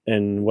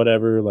and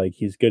whatever, like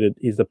he's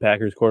the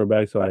Packers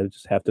quarterback. So I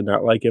just have to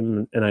not like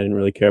him. And I didn't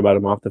really care about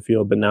him off the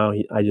field, but now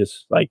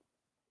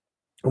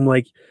I'm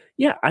like,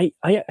 yeah, I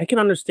can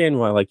understand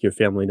why like your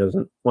family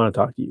doesn't want to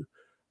talk to you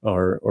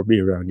or be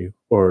around you,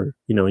 or,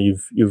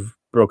 you've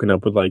broken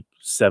up with like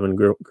 7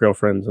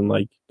 girlfriends in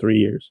like 3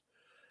 years.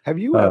 Have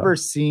you ever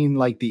seen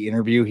like the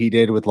interview he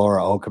did with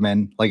Laura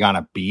Okerman, like on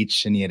a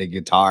beach, and he had a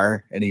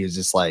guitar and he was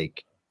just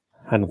like,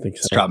 I don't think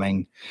so.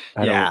 Strumming.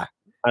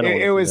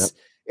 It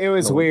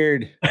was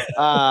weird.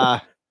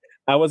 I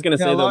was gonna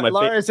say that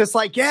Laura's just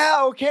like,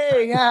 yeah,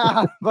 okay,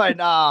 yeah, but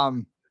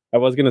I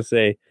was gonna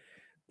say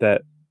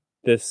that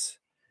this.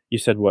 You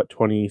said what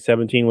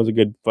 2017 was a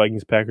good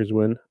Vikings Packers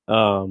win.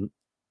 I'm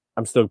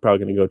still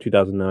probably gonna go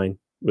 2009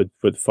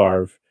 with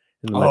Favre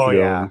in the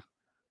Metrodome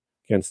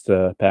against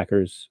the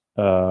Packers.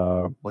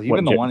 Well,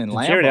 even the one in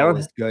Lambeau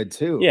was good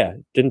too. Yeah,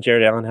 didn't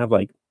Jared Allen have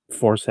like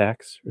 4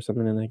 sacks or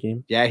something in that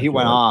game? Yeah, he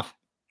went off.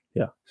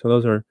 Yeah, so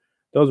those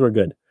were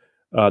good.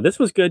 This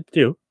was good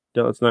too.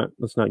 Let's not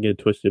get it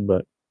twisted,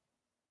 but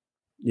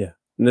yeah,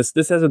 and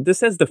this has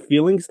the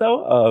feelings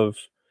though of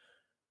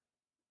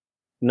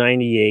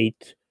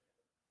 98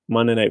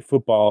 Monday Night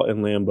Football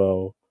in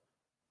Lambeau,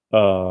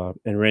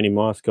 and Randy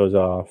Moss goes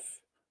off,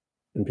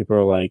 and people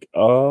are like,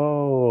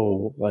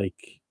 "Oh,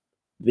 like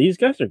these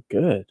guys are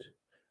good."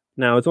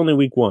 Now it's only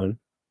week 1,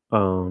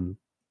 so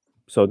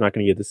not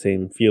going to get the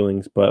same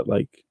feelings, but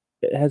like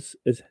it has.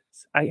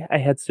 I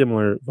had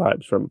similar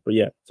vibes from it, but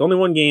yeah, it's only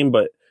 1 game,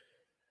 but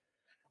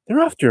they're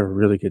off to a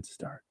really good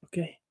start.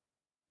 Okay.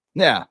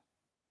 Yeah.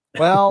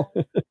 Well,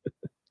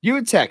 you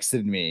had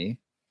texted me,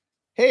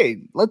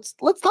 "Hey, let's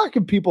talk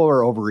if people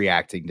are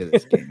overreacting to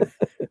this game,"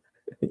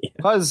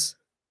 because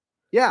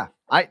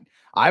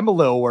I'm a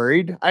little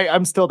worried.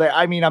 I'm still there.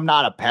 I mean, I'm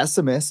not a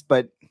pessimist,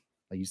 but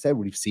like you said,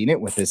 we've seen it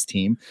with this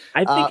team.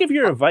 I think if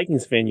you're a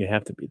Vikings fan, you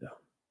have to be, though.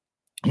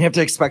 You have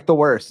to expect the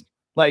worst.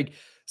 Like,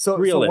 so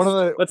one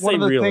of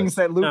the things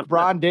that Luke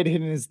Braun did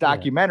in his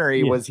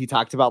documentary was he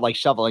talked about like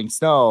shoveling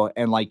snow,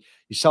 and like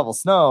you shovel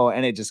snow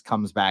and it just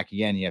comes back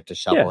again. You have to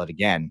shovel it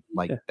again.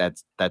 Like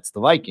that's the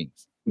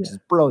Vikings, which is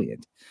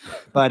brilliant.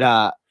 But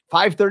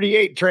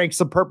 538 drank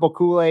some purple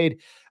Kool-Aid.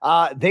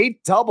 They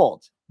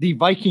doubled the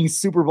Vikings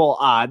Super Bowl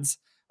odds.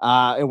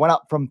 It went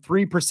up from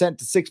 3%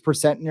 to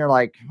 6%, and you're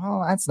like,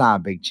 well, that's not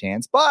a big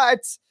chance, but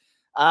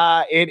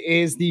it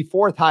is the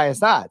 4th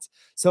highest odds.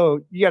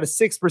 So you got a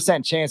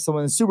 6% chance to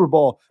win the Super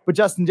Bowl, but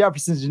Justin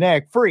Jefferson's a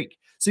genetic freak.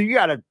 So you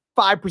got a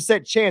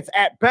 5% chance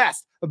at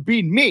best of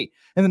beating me.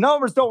 And the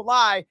numbers don't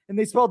lie, and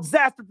they spell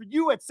disaster for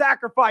you at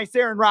sacrifice,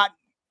 Aaron Rodgers.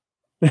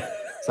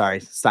 Sorry,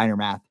 Steiner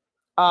math.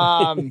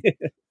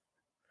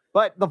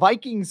 But the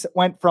Vikings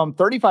went from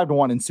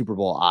 35-1 in Super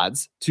Bowl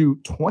odds to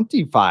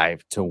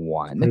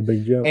 25-1.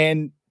 Big jump.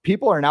 And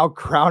people are now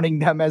crowning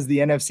them as the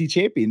NFC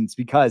champions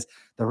because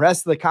the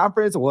rest of the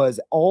conference was,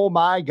 oh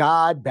my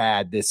God,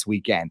 bad this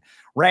weekend.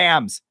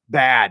 Rams,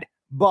 bad.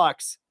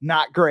 Bucks,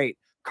 not great.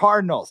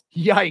 Cardinals,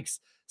 yikes.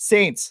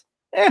 Saints,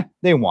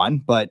 they won,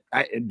 but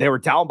they were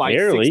down by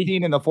Barely.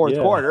 16 in the fourth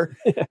quarter.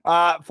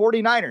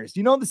 49ers,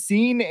 you know the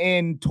scene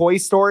in Toy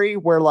Story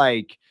where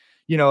like,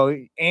 you know,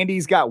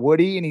 Andy's got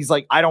Woody and he's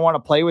like, I don't want to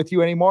play with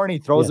you anymore. And he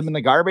throws him in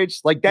the garbage.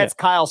 Like that's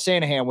Kyle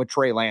Shanahan with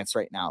Trey Lance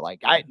right now.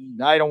 Like I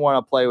don't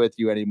want to play with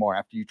you anymore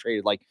after you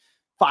traded like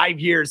 5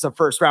 years of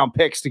first round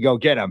picks to go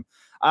get him.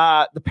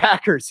 The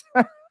Packers.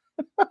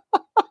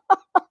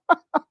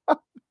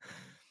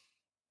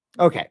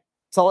 Okay.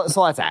 So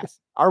let's ask,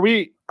 are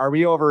we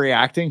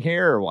overreacting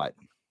here or what?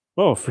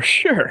 Oh, for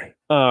sure.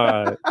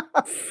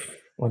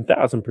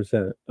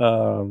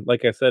 1000%.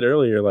 Like I said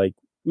earlier, like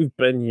we've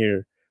been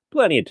here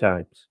plenty of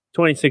times.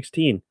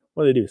 2016,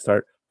 what did they do?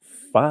 Start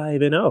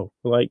 5-0.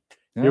 Like,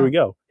 here we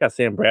go. Got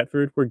Sam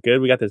Bradford. We're good.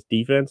 We got this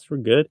defense. We're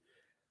good.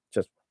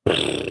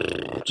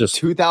 Just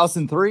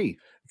 2003.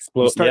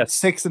 Explode. Start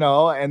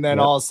 6-0, and then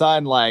all of a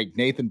sudden, like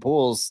Nathan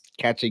Poole's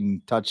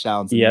catching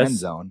touchdowns in the end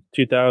zone.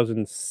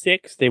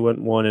 2006, they went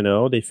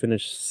 1-0. They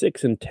finished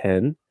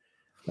 6-10.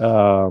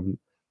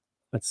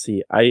 Let's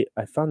see. I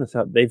found this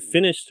out. They've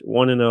finished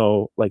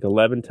 1-0 like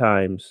 11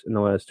 times in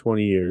the last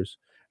 20 years,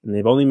 and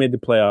they've only made the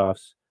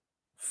playoffs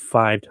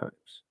 5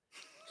 times.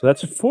 So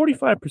that's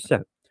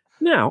 45%.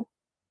 Now,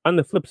 on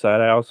the flip side,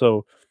 I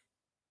also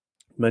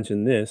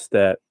mentioned this,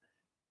 that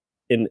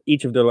in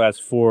each of their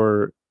last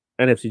 4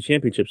 NFC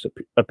Championships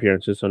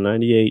appearances, so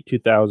 98,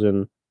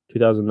 2000,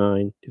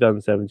 2009,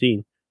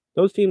 2017,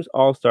 those teams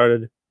all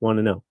started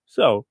 1-0.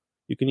 So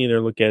you can either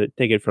look at it,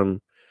 take it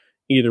from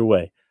either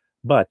way.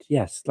 But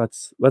yes,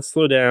 let's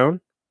slow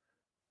down.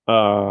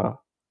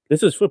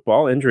 This is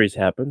football. Injuries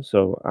happen,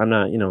 so I'm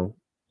not,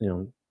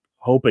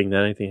 hoping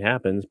that anything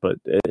happens, but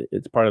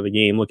it's part of the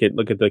game. Look at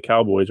the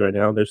Cowboys right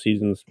now. Their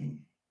season's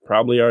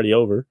probably already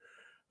over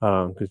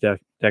because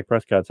Dak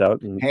Prescott's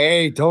out. And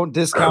hey, don't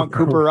discount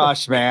Cooper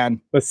Rush,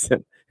 man.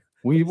 Listen,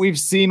 we've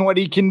seen what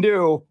he can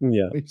do.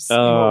 Yeah, we've seen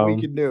what we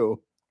can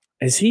do.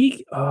 Is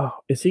he going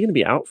to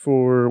be out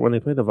for when they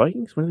play the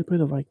Vikings? When do they play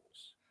the Vikings?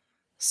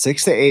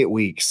 6 to 8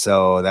 weeks.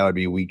 So that would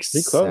be week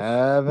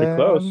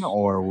 7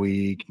 or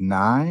week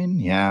 9.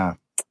 Yeah.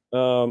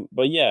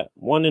 But yeah,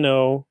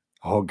 1-0.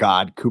 Oh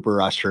God, Cooper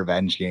Rush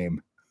revenge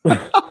game.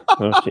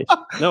 Okay.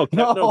 No,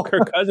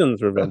 Kirk Cousins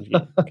revenge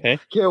game. Okay.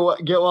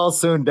 Get well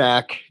soon,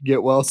 Dak.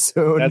 Get well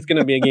soon. That's going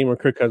to be a game where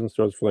Kirk Cousins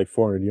throws for like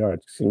 400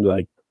 yards. It seems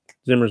like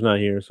Zimmer's not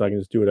here, so I can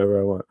just do whatever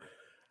I want.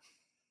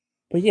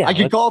 But yeah, I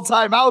can call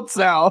timeouts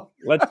now.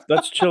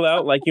 let's chill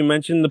out. Like you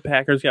mentioned, the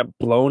Packers got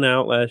blown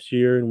out last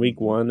year in week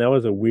 1. That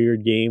was a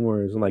weird game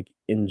where it was like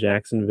in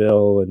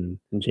Jacksonville, and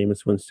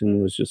Jameis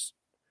Winston was just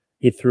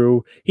he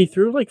threw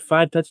like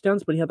 5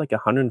 touchdowns, but he had like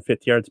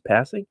 150 yards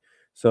passing,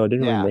 so it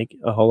didn't really make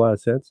a whole lot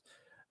of sense.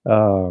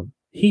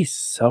 He's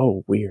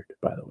so weird,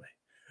 by the way.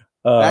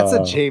 That's a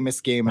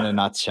Jameis game in a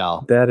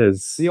nutshell. That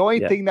is the only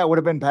thing that would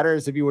have been better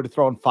is if you would have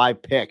thrown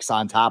 5 picks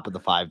on top of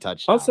the 5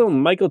 touchdowns. Also,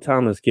 Michael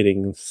Thomas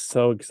getting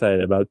so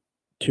excited about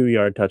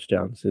 2-yard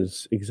touchdowns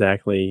is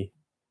exactly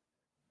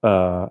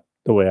the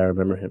way I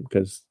remember him.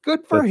 Because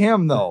good for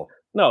him, though.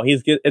 No,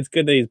 he's good. It's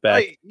good that he's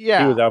back. He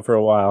was out for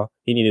a while.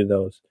 He needed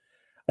those.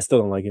 I still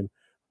don't like him.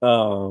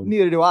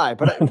 Neither do I,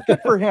 but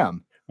good for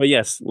him. But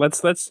yes,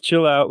 let's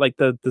chill out. Like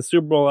the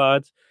Super Bowl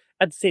odds.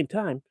 At the same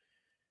time,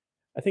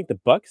 I think the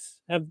Bucks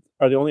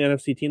are the only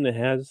NFC team that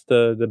has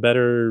the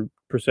better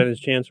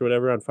percentage chance or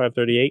whatever on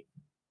 538.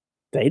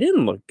 They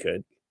didn't look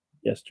good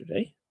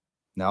yesterday.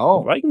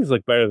 No, the Vikings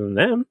look better than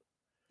them.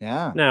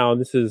 Yeah. Now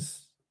this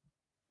is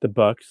the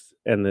Bucks,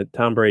 and the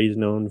Tom Brady's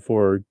known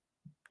for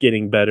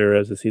getting better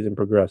as the season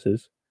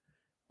progresses.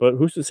 But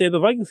who's to say the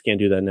Vikings can't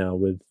do that now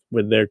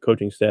with their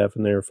coaching staff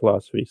and their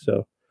philosophy?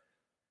 So,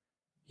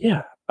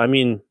 yeah, I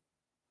mean,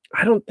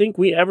 I don't think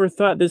we ever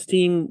thought this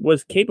team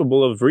was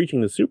capable of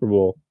reaching the Super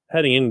Bowl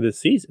heading into this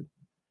season.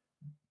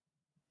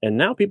 And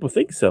now people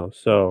think so.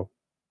 So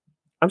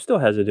I'm still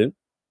hesitant.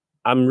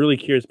 I'm really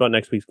curious about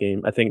next week's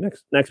game. I think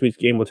next week's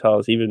game will tell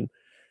us even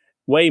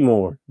way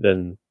more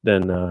than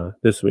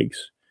this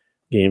week's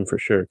game for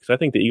sure. Because I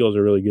think the Eagles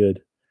are really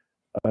good.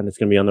 And it's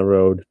going to be on the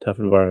road, tough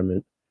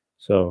environment.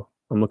 So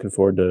I'm looking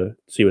forward to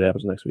see what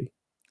happens next week.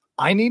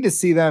 I need to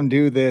see them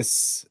do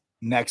this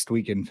next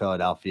week in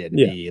Philadelphia to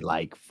be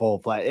like full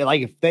play.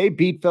 Like if they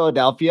beat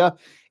Philadelphia,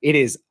 it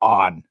is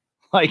on.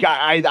 Like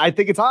I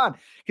think it's on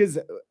because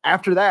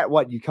after that,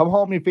 you come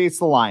home and you face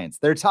the Lions.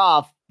 They're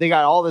tough. They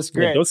got all this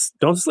grit. Yeah,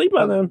 don't sleep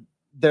on them.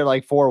 They're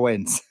like 4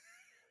 wins.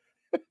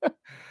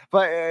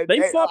 But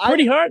they fought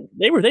pretty hard.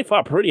 They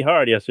fought pretty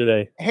hard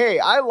yesterday. Hey,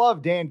 I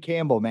love Dan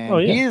Campbell, man. Oh,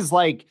 yeah. He is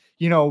like,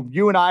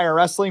 you and I are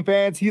wrestling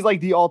fans. He's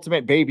like the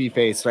ultimate baby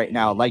face right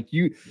now. Like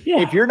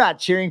if you're not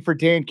cheering for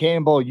Dan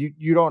Campbell,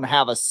 you don't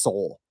have a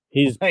soul.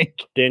 He's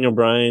like Daniel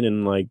Bryan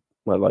and like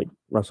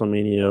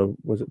WrestleMania,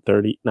 was it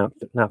 30? Not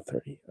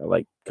 30.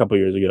 Like a couple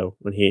years ago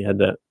when he had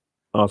that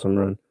awesome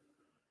run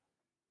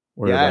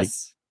where like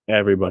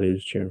everybody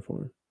was cheering for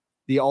him.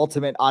 the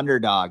ultimate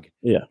underdog.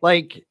 Yeah.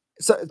 Like,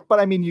 so, but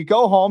I mean, you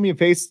go home, you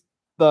face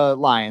the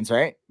Lions,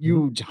 right?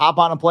 You hop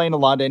on a plane to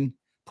London,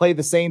 play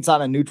the Saints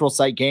on a neutral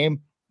site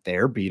game.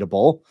 They're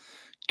beatable.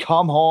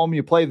 Come home,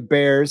 you play the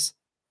Bears.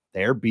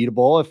 They're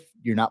beatable if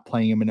you're not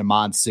playing them in a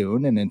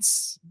monsoon and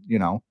it's,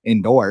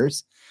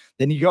 indoors.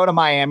 Then you go to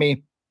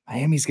Miami.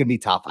 Miami's going to be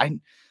tough.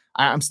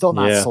 I'm still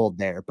not sold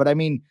there, but I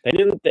mean, they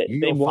didn't. They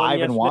go won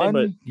 5-1,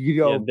 but you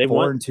go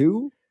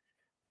 4-2.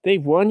 They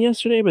won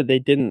yesterday, but they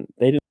didn't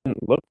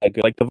look that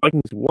good. Like the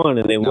Vikings won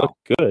and they looked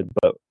good,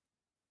 but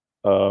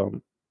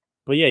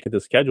yeah,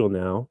 the schedule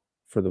now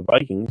for the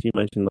Vikings. You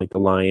mentioned like the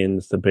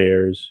Lions, the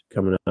Bears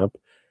coming up.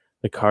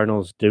 The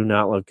Cardinals do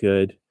not look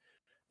good.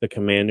 The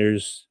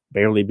Commanders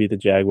barely beat the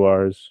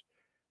Jaguars.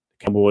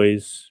 The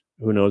Cowboys,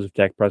 who knows if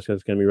Dak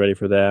Prescott's going to be ready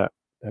for that.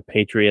 The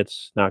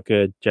Patriots, not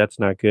good. Jets,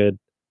 not good.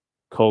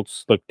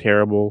 Colts look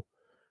terrible.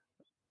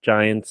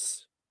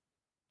 Giants,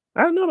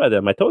 I don't know about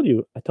them. I told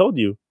you.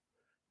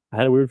 I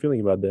had a weird feeling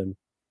about them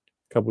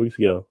a couple weeks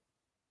ago.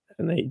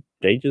 And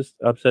they just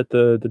upset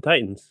the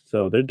Titans.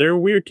 So they're a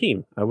weird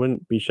team. I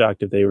wouldn't be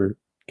shocked if they were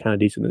kind of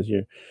decent this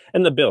year.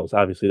 And the Bills,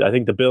 obviously. I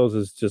think the Bills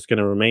is just going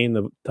to remain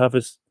the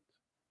toughest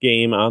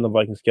game on the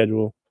Viking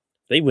schedule.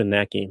 They win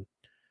that game.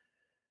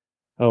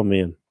 Oh,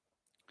 man.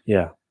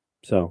 Yeah.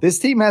 So this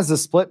team has a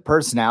split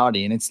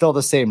personality, and it's still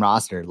the same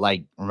roster.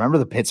 Like, remember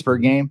the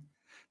Pittsburgh game?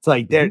 It's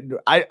like,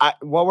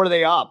 what were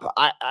they up?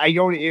 I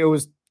don't, it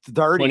was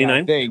 30,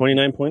 29, I think.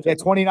 29 points? Yeah,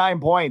 29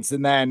 points.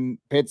 And then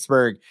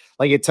Pittsburgh,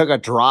 like, it took a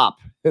drop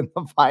in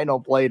the final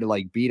play to,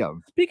 like, beat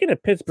them. Speaking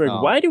of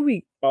Pittsburgh, why do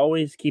we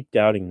always keep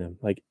doubting them?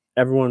 Like,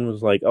 everyone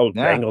was like,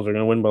 Bengals are going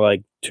to win by,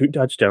 like, 2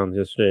 touchdowns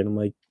yesterday. And I'm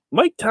like,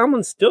 Mike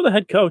Tomlin's still the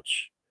head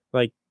coach.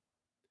 Like,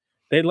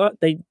 they got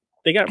rid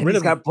of...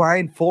 He's got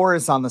Brian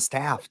Flores on the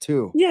staff,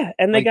 too. Yeah,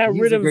 and they got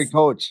rid of a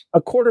coach.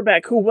 A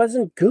quarterback who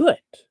wasn't good.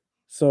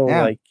 So,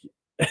 like,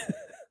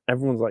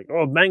 everyone's like,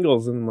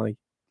 Bengals. And I'm like,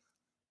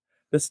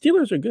 the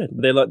Steelers are good.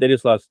 But they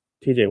just lost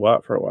TJ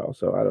Watt for a while.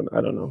 So, I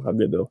don't know how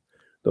good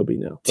they'll be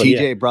now. But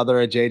TJ, brother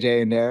of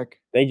JJ and Derek.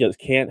 They just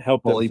can't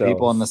help bully themselves.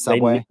 People in the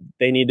subway.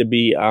 They need to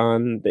be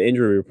on the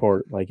injury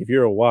report. Like, if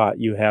you're a Watt,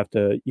 you have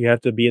to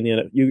be in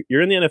the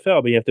you're in the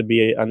NFL, but you have to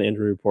be on the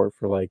injury report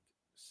for, like,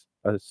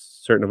 a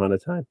certain amount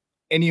of time.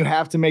 And you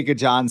have to make a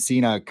John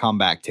Cena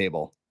comeback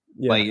table.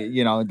 Yeah.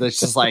 Like, that's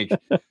just like,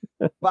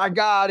 my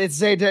God, it's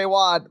JJ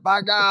Watt.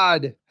 My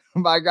God.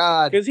 My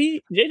God. Because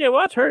JJ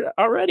Watt's hurt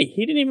already.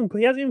 He hasn't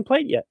even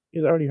played yet.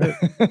 He's already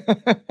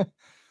hurt.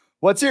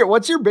 What's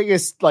your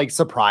biggest, like,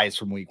 surprise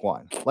from week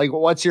 1? Like,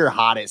 what's your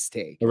hottest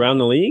take around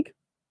the league?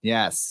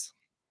 Yes.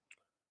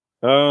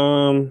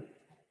 I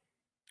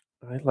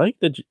like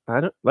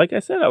I like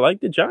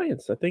the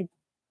Giants. I think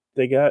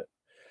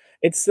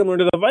it's similar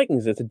to the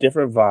Vikings. It's a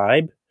different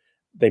vibe.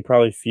 They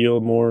probably feel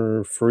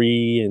more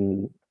free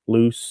and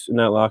loose in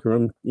that locker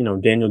room.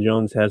 Daniel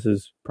Jones has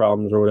his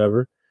problems or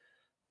whatever,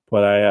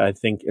 but I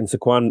think, and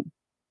Saquon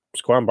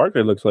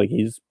Barkley looks like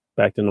he's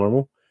back to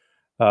normal.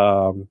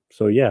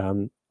 So yeah,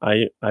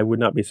 I would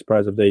not be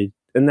surprised if they,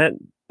 in that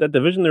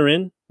division they're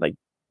in, like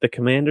the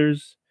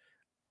Commanders.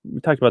 We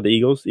talked about the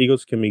Eagles.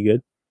 Eagles can be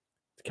good.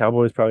 The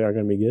Cowboys probably aren't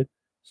going to be good.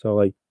 So,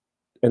 like,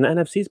 and the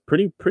NFC's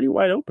pretty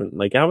wide open.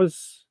 Like, I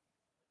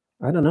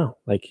don't know,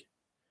 like,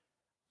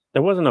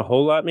 there wasn't a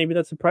whole lot maybe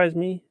that surprised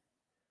me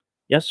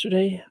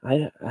yesterday.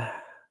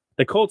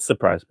 The Colts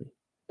surprised me.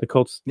 The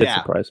Colts did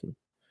surprise me.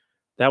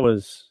 That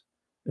was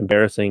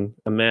embarrassing.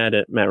 I'm mad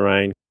at Matt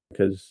Ryan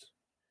because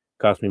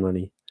it cost me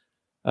money.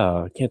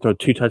 Can't throw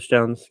 2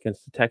 touchdowns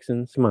against the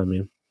Texans. Come on,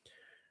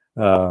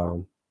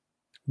 man.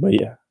 But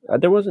yeah,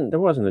 there wasn't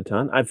a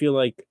ton. I feel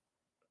like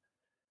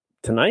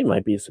tonight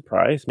might be a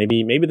surprise.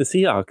 Maybe the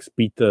Seahawks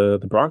beat the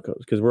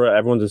Broncos, because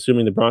everyone's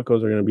assuming the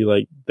Broncos are going to be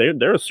like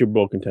they're a Super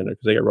Bowl contender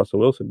because they got Russell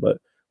Wilson. But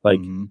like,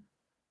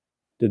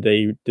 did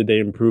they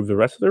improve the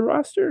rest of their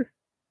roster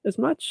as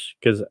much?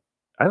 Because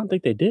I don't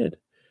think they did.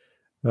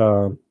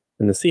 And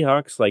the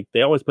Seahawks, like,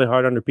 they always play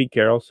hard under Pete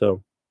Carroll,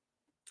 so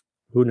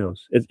who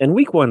knows? And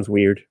week 1's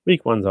weird.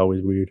 Week 1's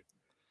always weird.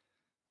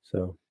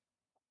 So,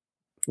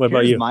 what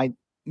about you?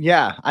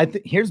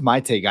 Here's my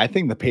take. I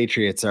think the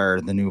Patriots are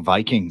the new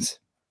Vikings.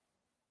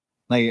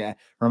 Like,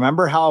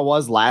 remember how it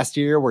was last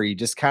year where you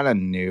just kind of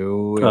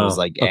knew it was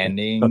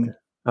ending? Okay.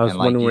 I was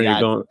wondering where you're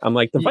going. I'm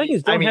like, the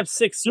Vikings don't have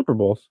 6 Super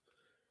Bowls.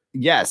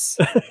 Yes.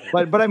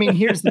 but I mean,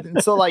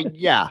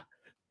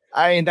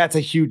 I mean, that's a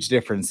huge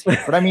difference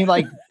here. But I mean,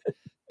 like,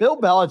 Bill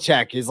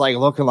Belichick is like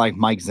looking like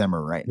Mike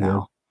Zimmer right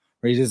now.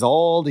 Where he's just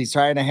old, he's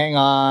trying to hang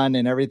on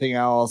and everything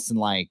else. And,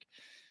 like,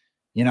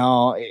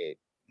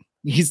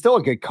 he's still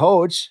a good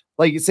coach.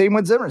 Like, same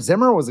with Zimmer.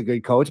 Zimmer was a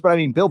good coach, but I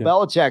mean, Bill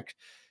Belichick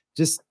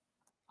just,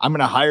 I'm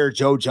going to hire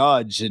Joe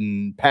Judge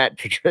and Pat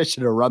Patricia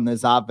to run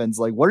this offense.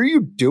 Like, what are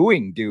you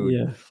doing, dude?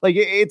 Yeah. Like,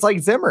 it's like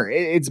Zimmer.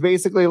 It's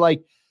basically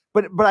like,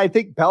 but I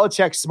think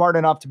Belichick's smart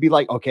enough to be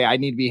like, okay, I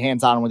need to be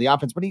hands-on with the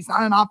offense, but he's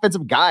not an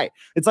offensive guy.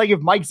 It's like if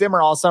Mike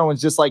Zimmer all of a sudden was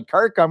just like,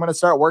 Kirk, I'm going to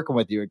start working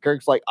with you. And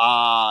Kirk's like,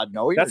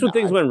 no, that's what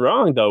things went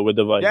wrong, though, with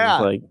the Vikings.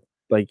 Yeah.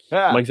 Like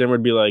Mike Zimmer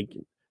would be like,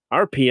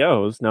 our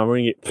POs, now we're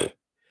going to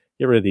get,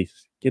 Get rid of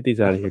these. Get these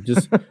out of here.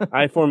 Just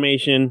I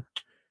formation,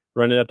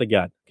 run it up the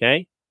gut.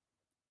 Okay?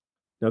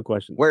 No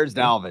question. Where's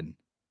Dalvin?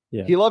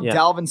 Yeah. He loved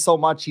Dalvin so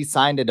much he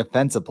signed a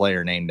defensive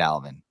player named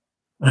Dalvin.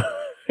 Yeah.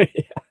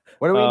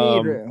 What do we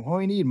need? What do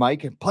we need,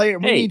 Mike? We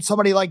need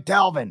somebody like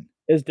Dalvin.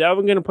 Is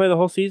Dalvin going to play the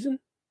whole season?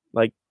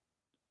 Like,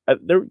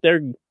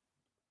 they're.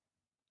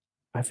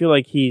 I feel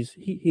like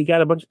he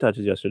got a bunch of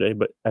touches yesterday,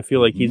 but I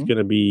feel like he's going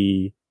to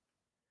be.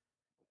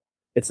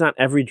 It's not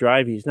every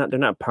drive. They're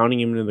not pounding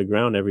him into the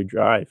ground every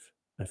drive.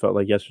 I felt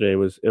like yesterday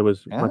it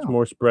was much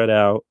more spread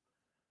out.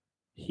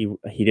 He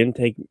didn't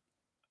take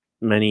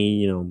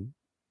many,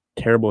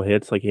 terrible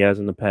hits like he has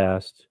in the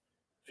past.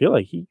 I feel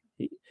like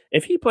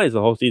if he plays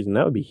the whole season,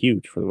 that would be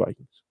huge for the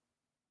Vikings.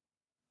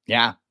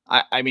 Yeah.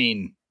 I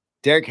mean,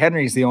 Derrick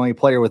Henry's the only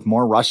player with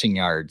more rushing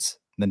yards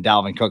than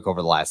Dalvin Cook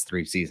over the last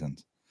 3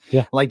 seasons.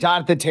 Yeah. Like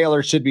Jonathan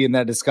Taylor should be in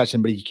that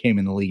discussion, but he came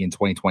in the league in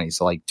 2020.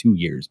 So like 2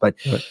 years, but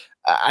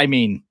I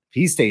mean, if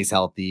he stays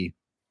healthy,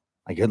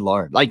 my good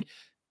Lord, like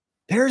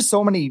there's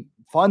so many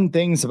fun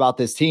things about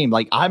this team.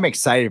 Like I'm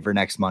excited for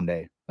next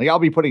Monday. Like I'll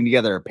be putting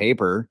together a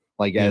paper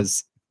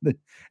as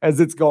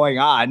it's going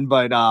on,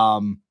 but now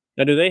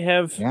do they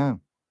have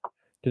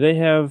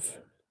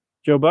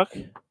Joe Buck?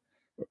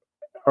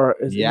 Or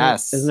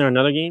isn't there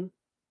another game?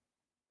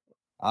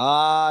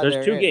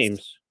 There's 2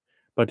 games.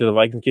 But do the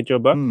Vikings get Joe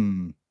Buck?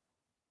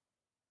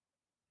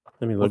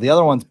 Let me look. Well, the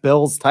other one's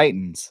Bills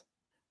Titans.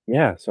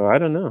 Yeah, so I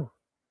don't know.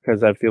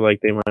 Because I feel like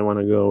they might want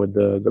to go with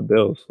the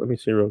Bills. Let me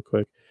see real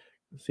quick.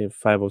 Let's see if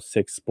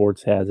 506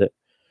 Sports has it.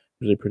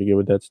 Usually pretty good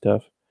with that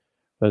stuff.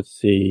 Let's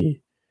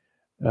see.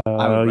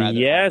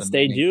 Yes,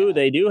 they do.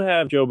 They do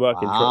have Joe Buck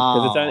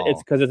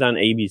because it's on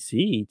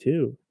ABC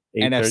too.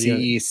 NFC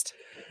East.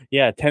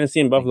 Yeah,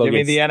 Tennessee and Buffalo. Give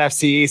me the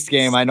NFC East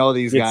game. I know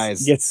these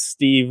guys. Get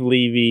Steve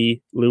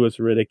Levy, Louis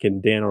Riddick,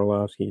 and Dan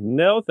Orlovsky.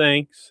 No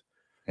thanks.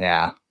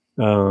 Yeah.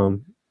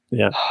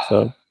 Yeah.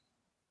 So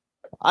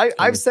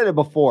I've said it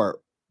before.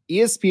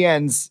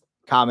 ESPN's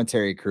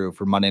commentary crew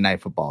for Monday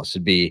Night Football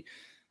should be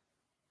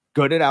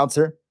good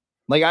announcer.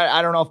 Like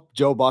I don't know if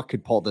Joe Buck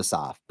could pull this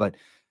off, but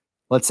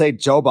let's say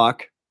Joe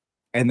Buck,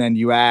 and then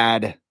you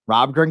add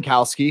Rob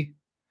Gronkowski,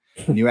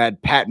 and you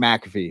add Pat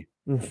McAfee,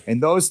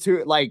 and those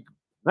two like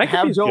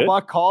have Joe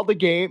Buck call the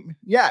game.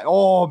 Yeah.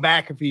 Oh,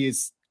 McAfee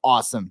is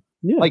awesome.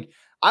 Yeah. Like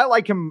I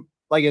like him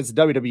like as a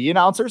WWE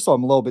announcer, so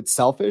I'm a little bit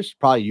selfish.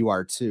 Probably you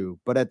are too,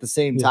 but at the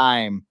same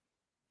time,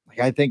 like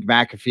I think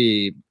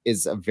McAfee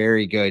is a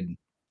very good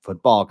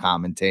football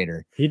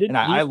commentator.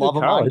 I love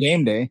him on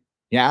game day.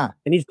 Yeah.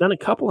 And he's done a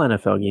couple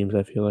NFL games,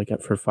 I feel like,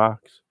 for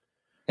Fox.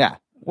 Yeah.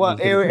 Well,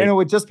 it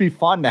would just be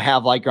fun to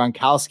have like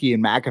Gronkowski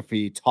and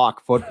McAfee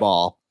talk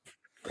football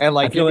and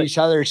like give each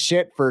other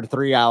shit for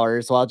 3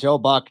 hours while Joe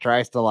Buck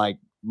tries to like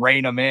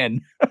rein them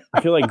in.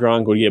 I feel like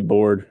Gronk would get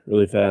bored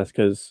really fast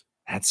because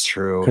that's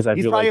true. Because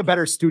he's probably a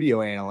better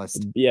studio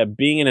analyst. Yeah.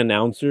 Being an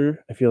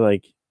announcer, I feel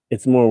like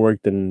it's more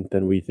work than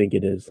we think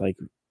it is. Like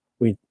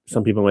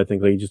some people might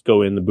think like you just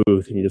go in the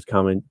booth and you just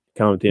commenting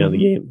on the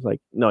game.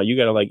 Like, no, you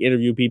gotta like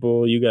interview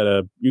people. You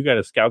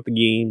gotta scout the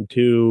game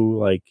too.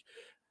 Like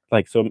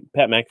so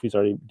Pat McAfee's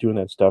already doing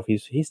that stuff.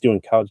 He's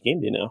doing college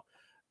game day now.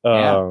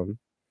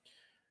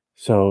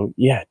 So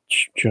yeah,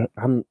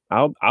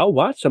 I'll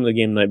watch some of the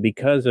game night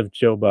because of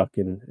Joe Buck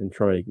and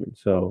Troy Aikman.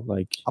 So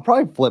like I'll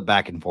probably flip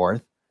back and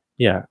forth.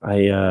 Yeah,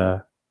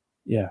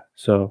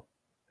 so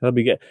that'll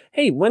be good.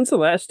 Hey, when's the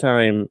last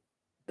time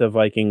the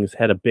Vikings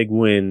had a big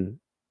win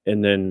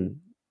and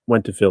then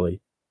went to Philly?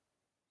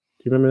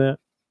 Do you remember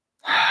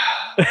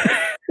that?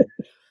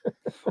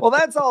 Well,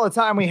 that's all the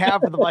time we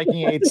have for the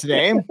Viking Age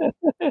today.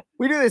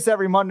 We do this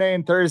every Monday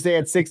and Thursday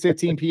at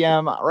 6:15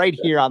 p.m. right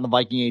here on the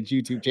Viking Age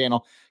YouTube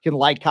channel. You can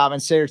like,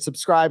 comment, share,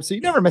 subscribe so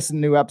you never miss a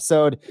new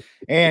episode.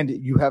 And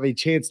you have a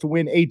chance to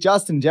win a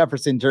Justin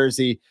Jefferson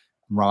jersey.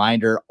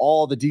 Reminder,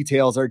 all the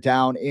details are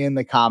down in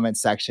the comment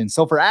section.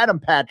 So for Adam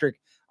Patrick,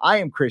 I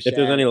am Christian. If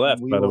there's any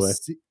left, by the way.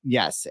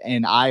 Yes,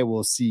 and I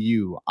will see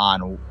you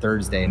on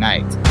Thursday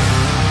night.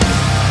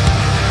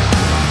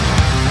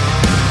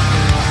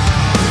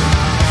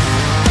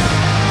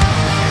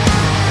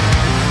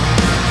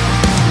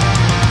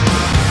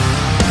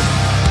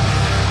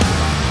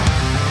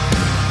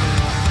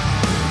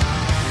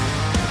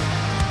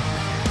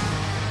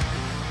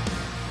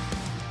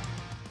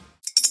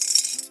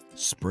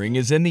 Spring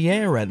is in the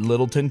air at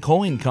Littleton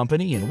Coin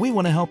Company, and we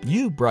want to help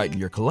you brighten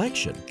your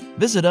collection.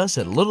 Visit us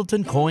at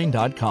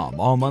littletoncoin.com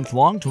all month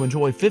long to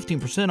enjoy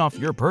 15% off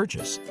your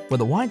purchase. With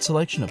a wide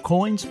selection of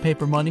coins,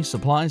 paper money,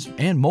 supplies,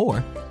 and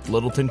more,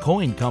 Littleton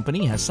Coin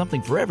Company has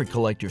something for every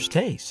collector's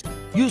taste.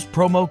 Use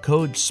promo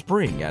code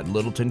SPRING at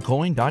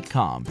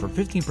littletoncoin.com for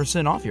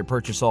 15% off your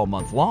purchase all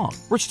month long.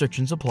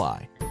 Restrictions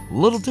apply.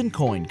 Littleton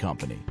Coin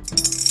Company.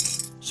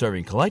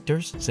 Serving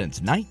collectors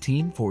since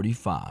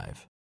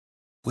 1945.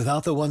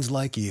 Without the ones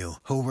like you,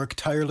 who work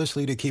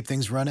tirelessly to keep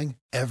things running,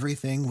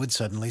 everything would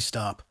suddenly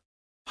stop.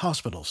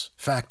 Hospitals,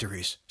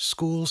 factories,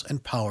 schools,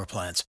 and power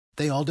plants,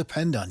 they all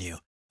depend on you.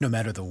 No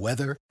matter the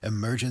weather,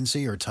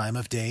 emergency, or time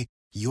of day,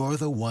 you're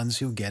the ones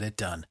who get it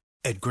done.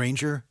 At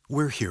Grainger,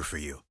 we're here for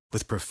you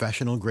with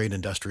professional-grade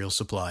industrial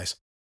supplies,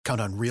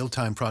 count on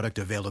real-time product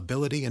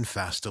availability and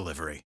fast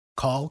delivery.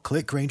 Call,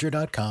 click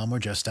Grainger.com, or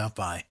just stop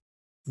by.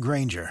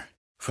 Grainger,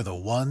 for the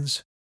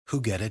ones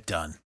who get it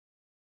done.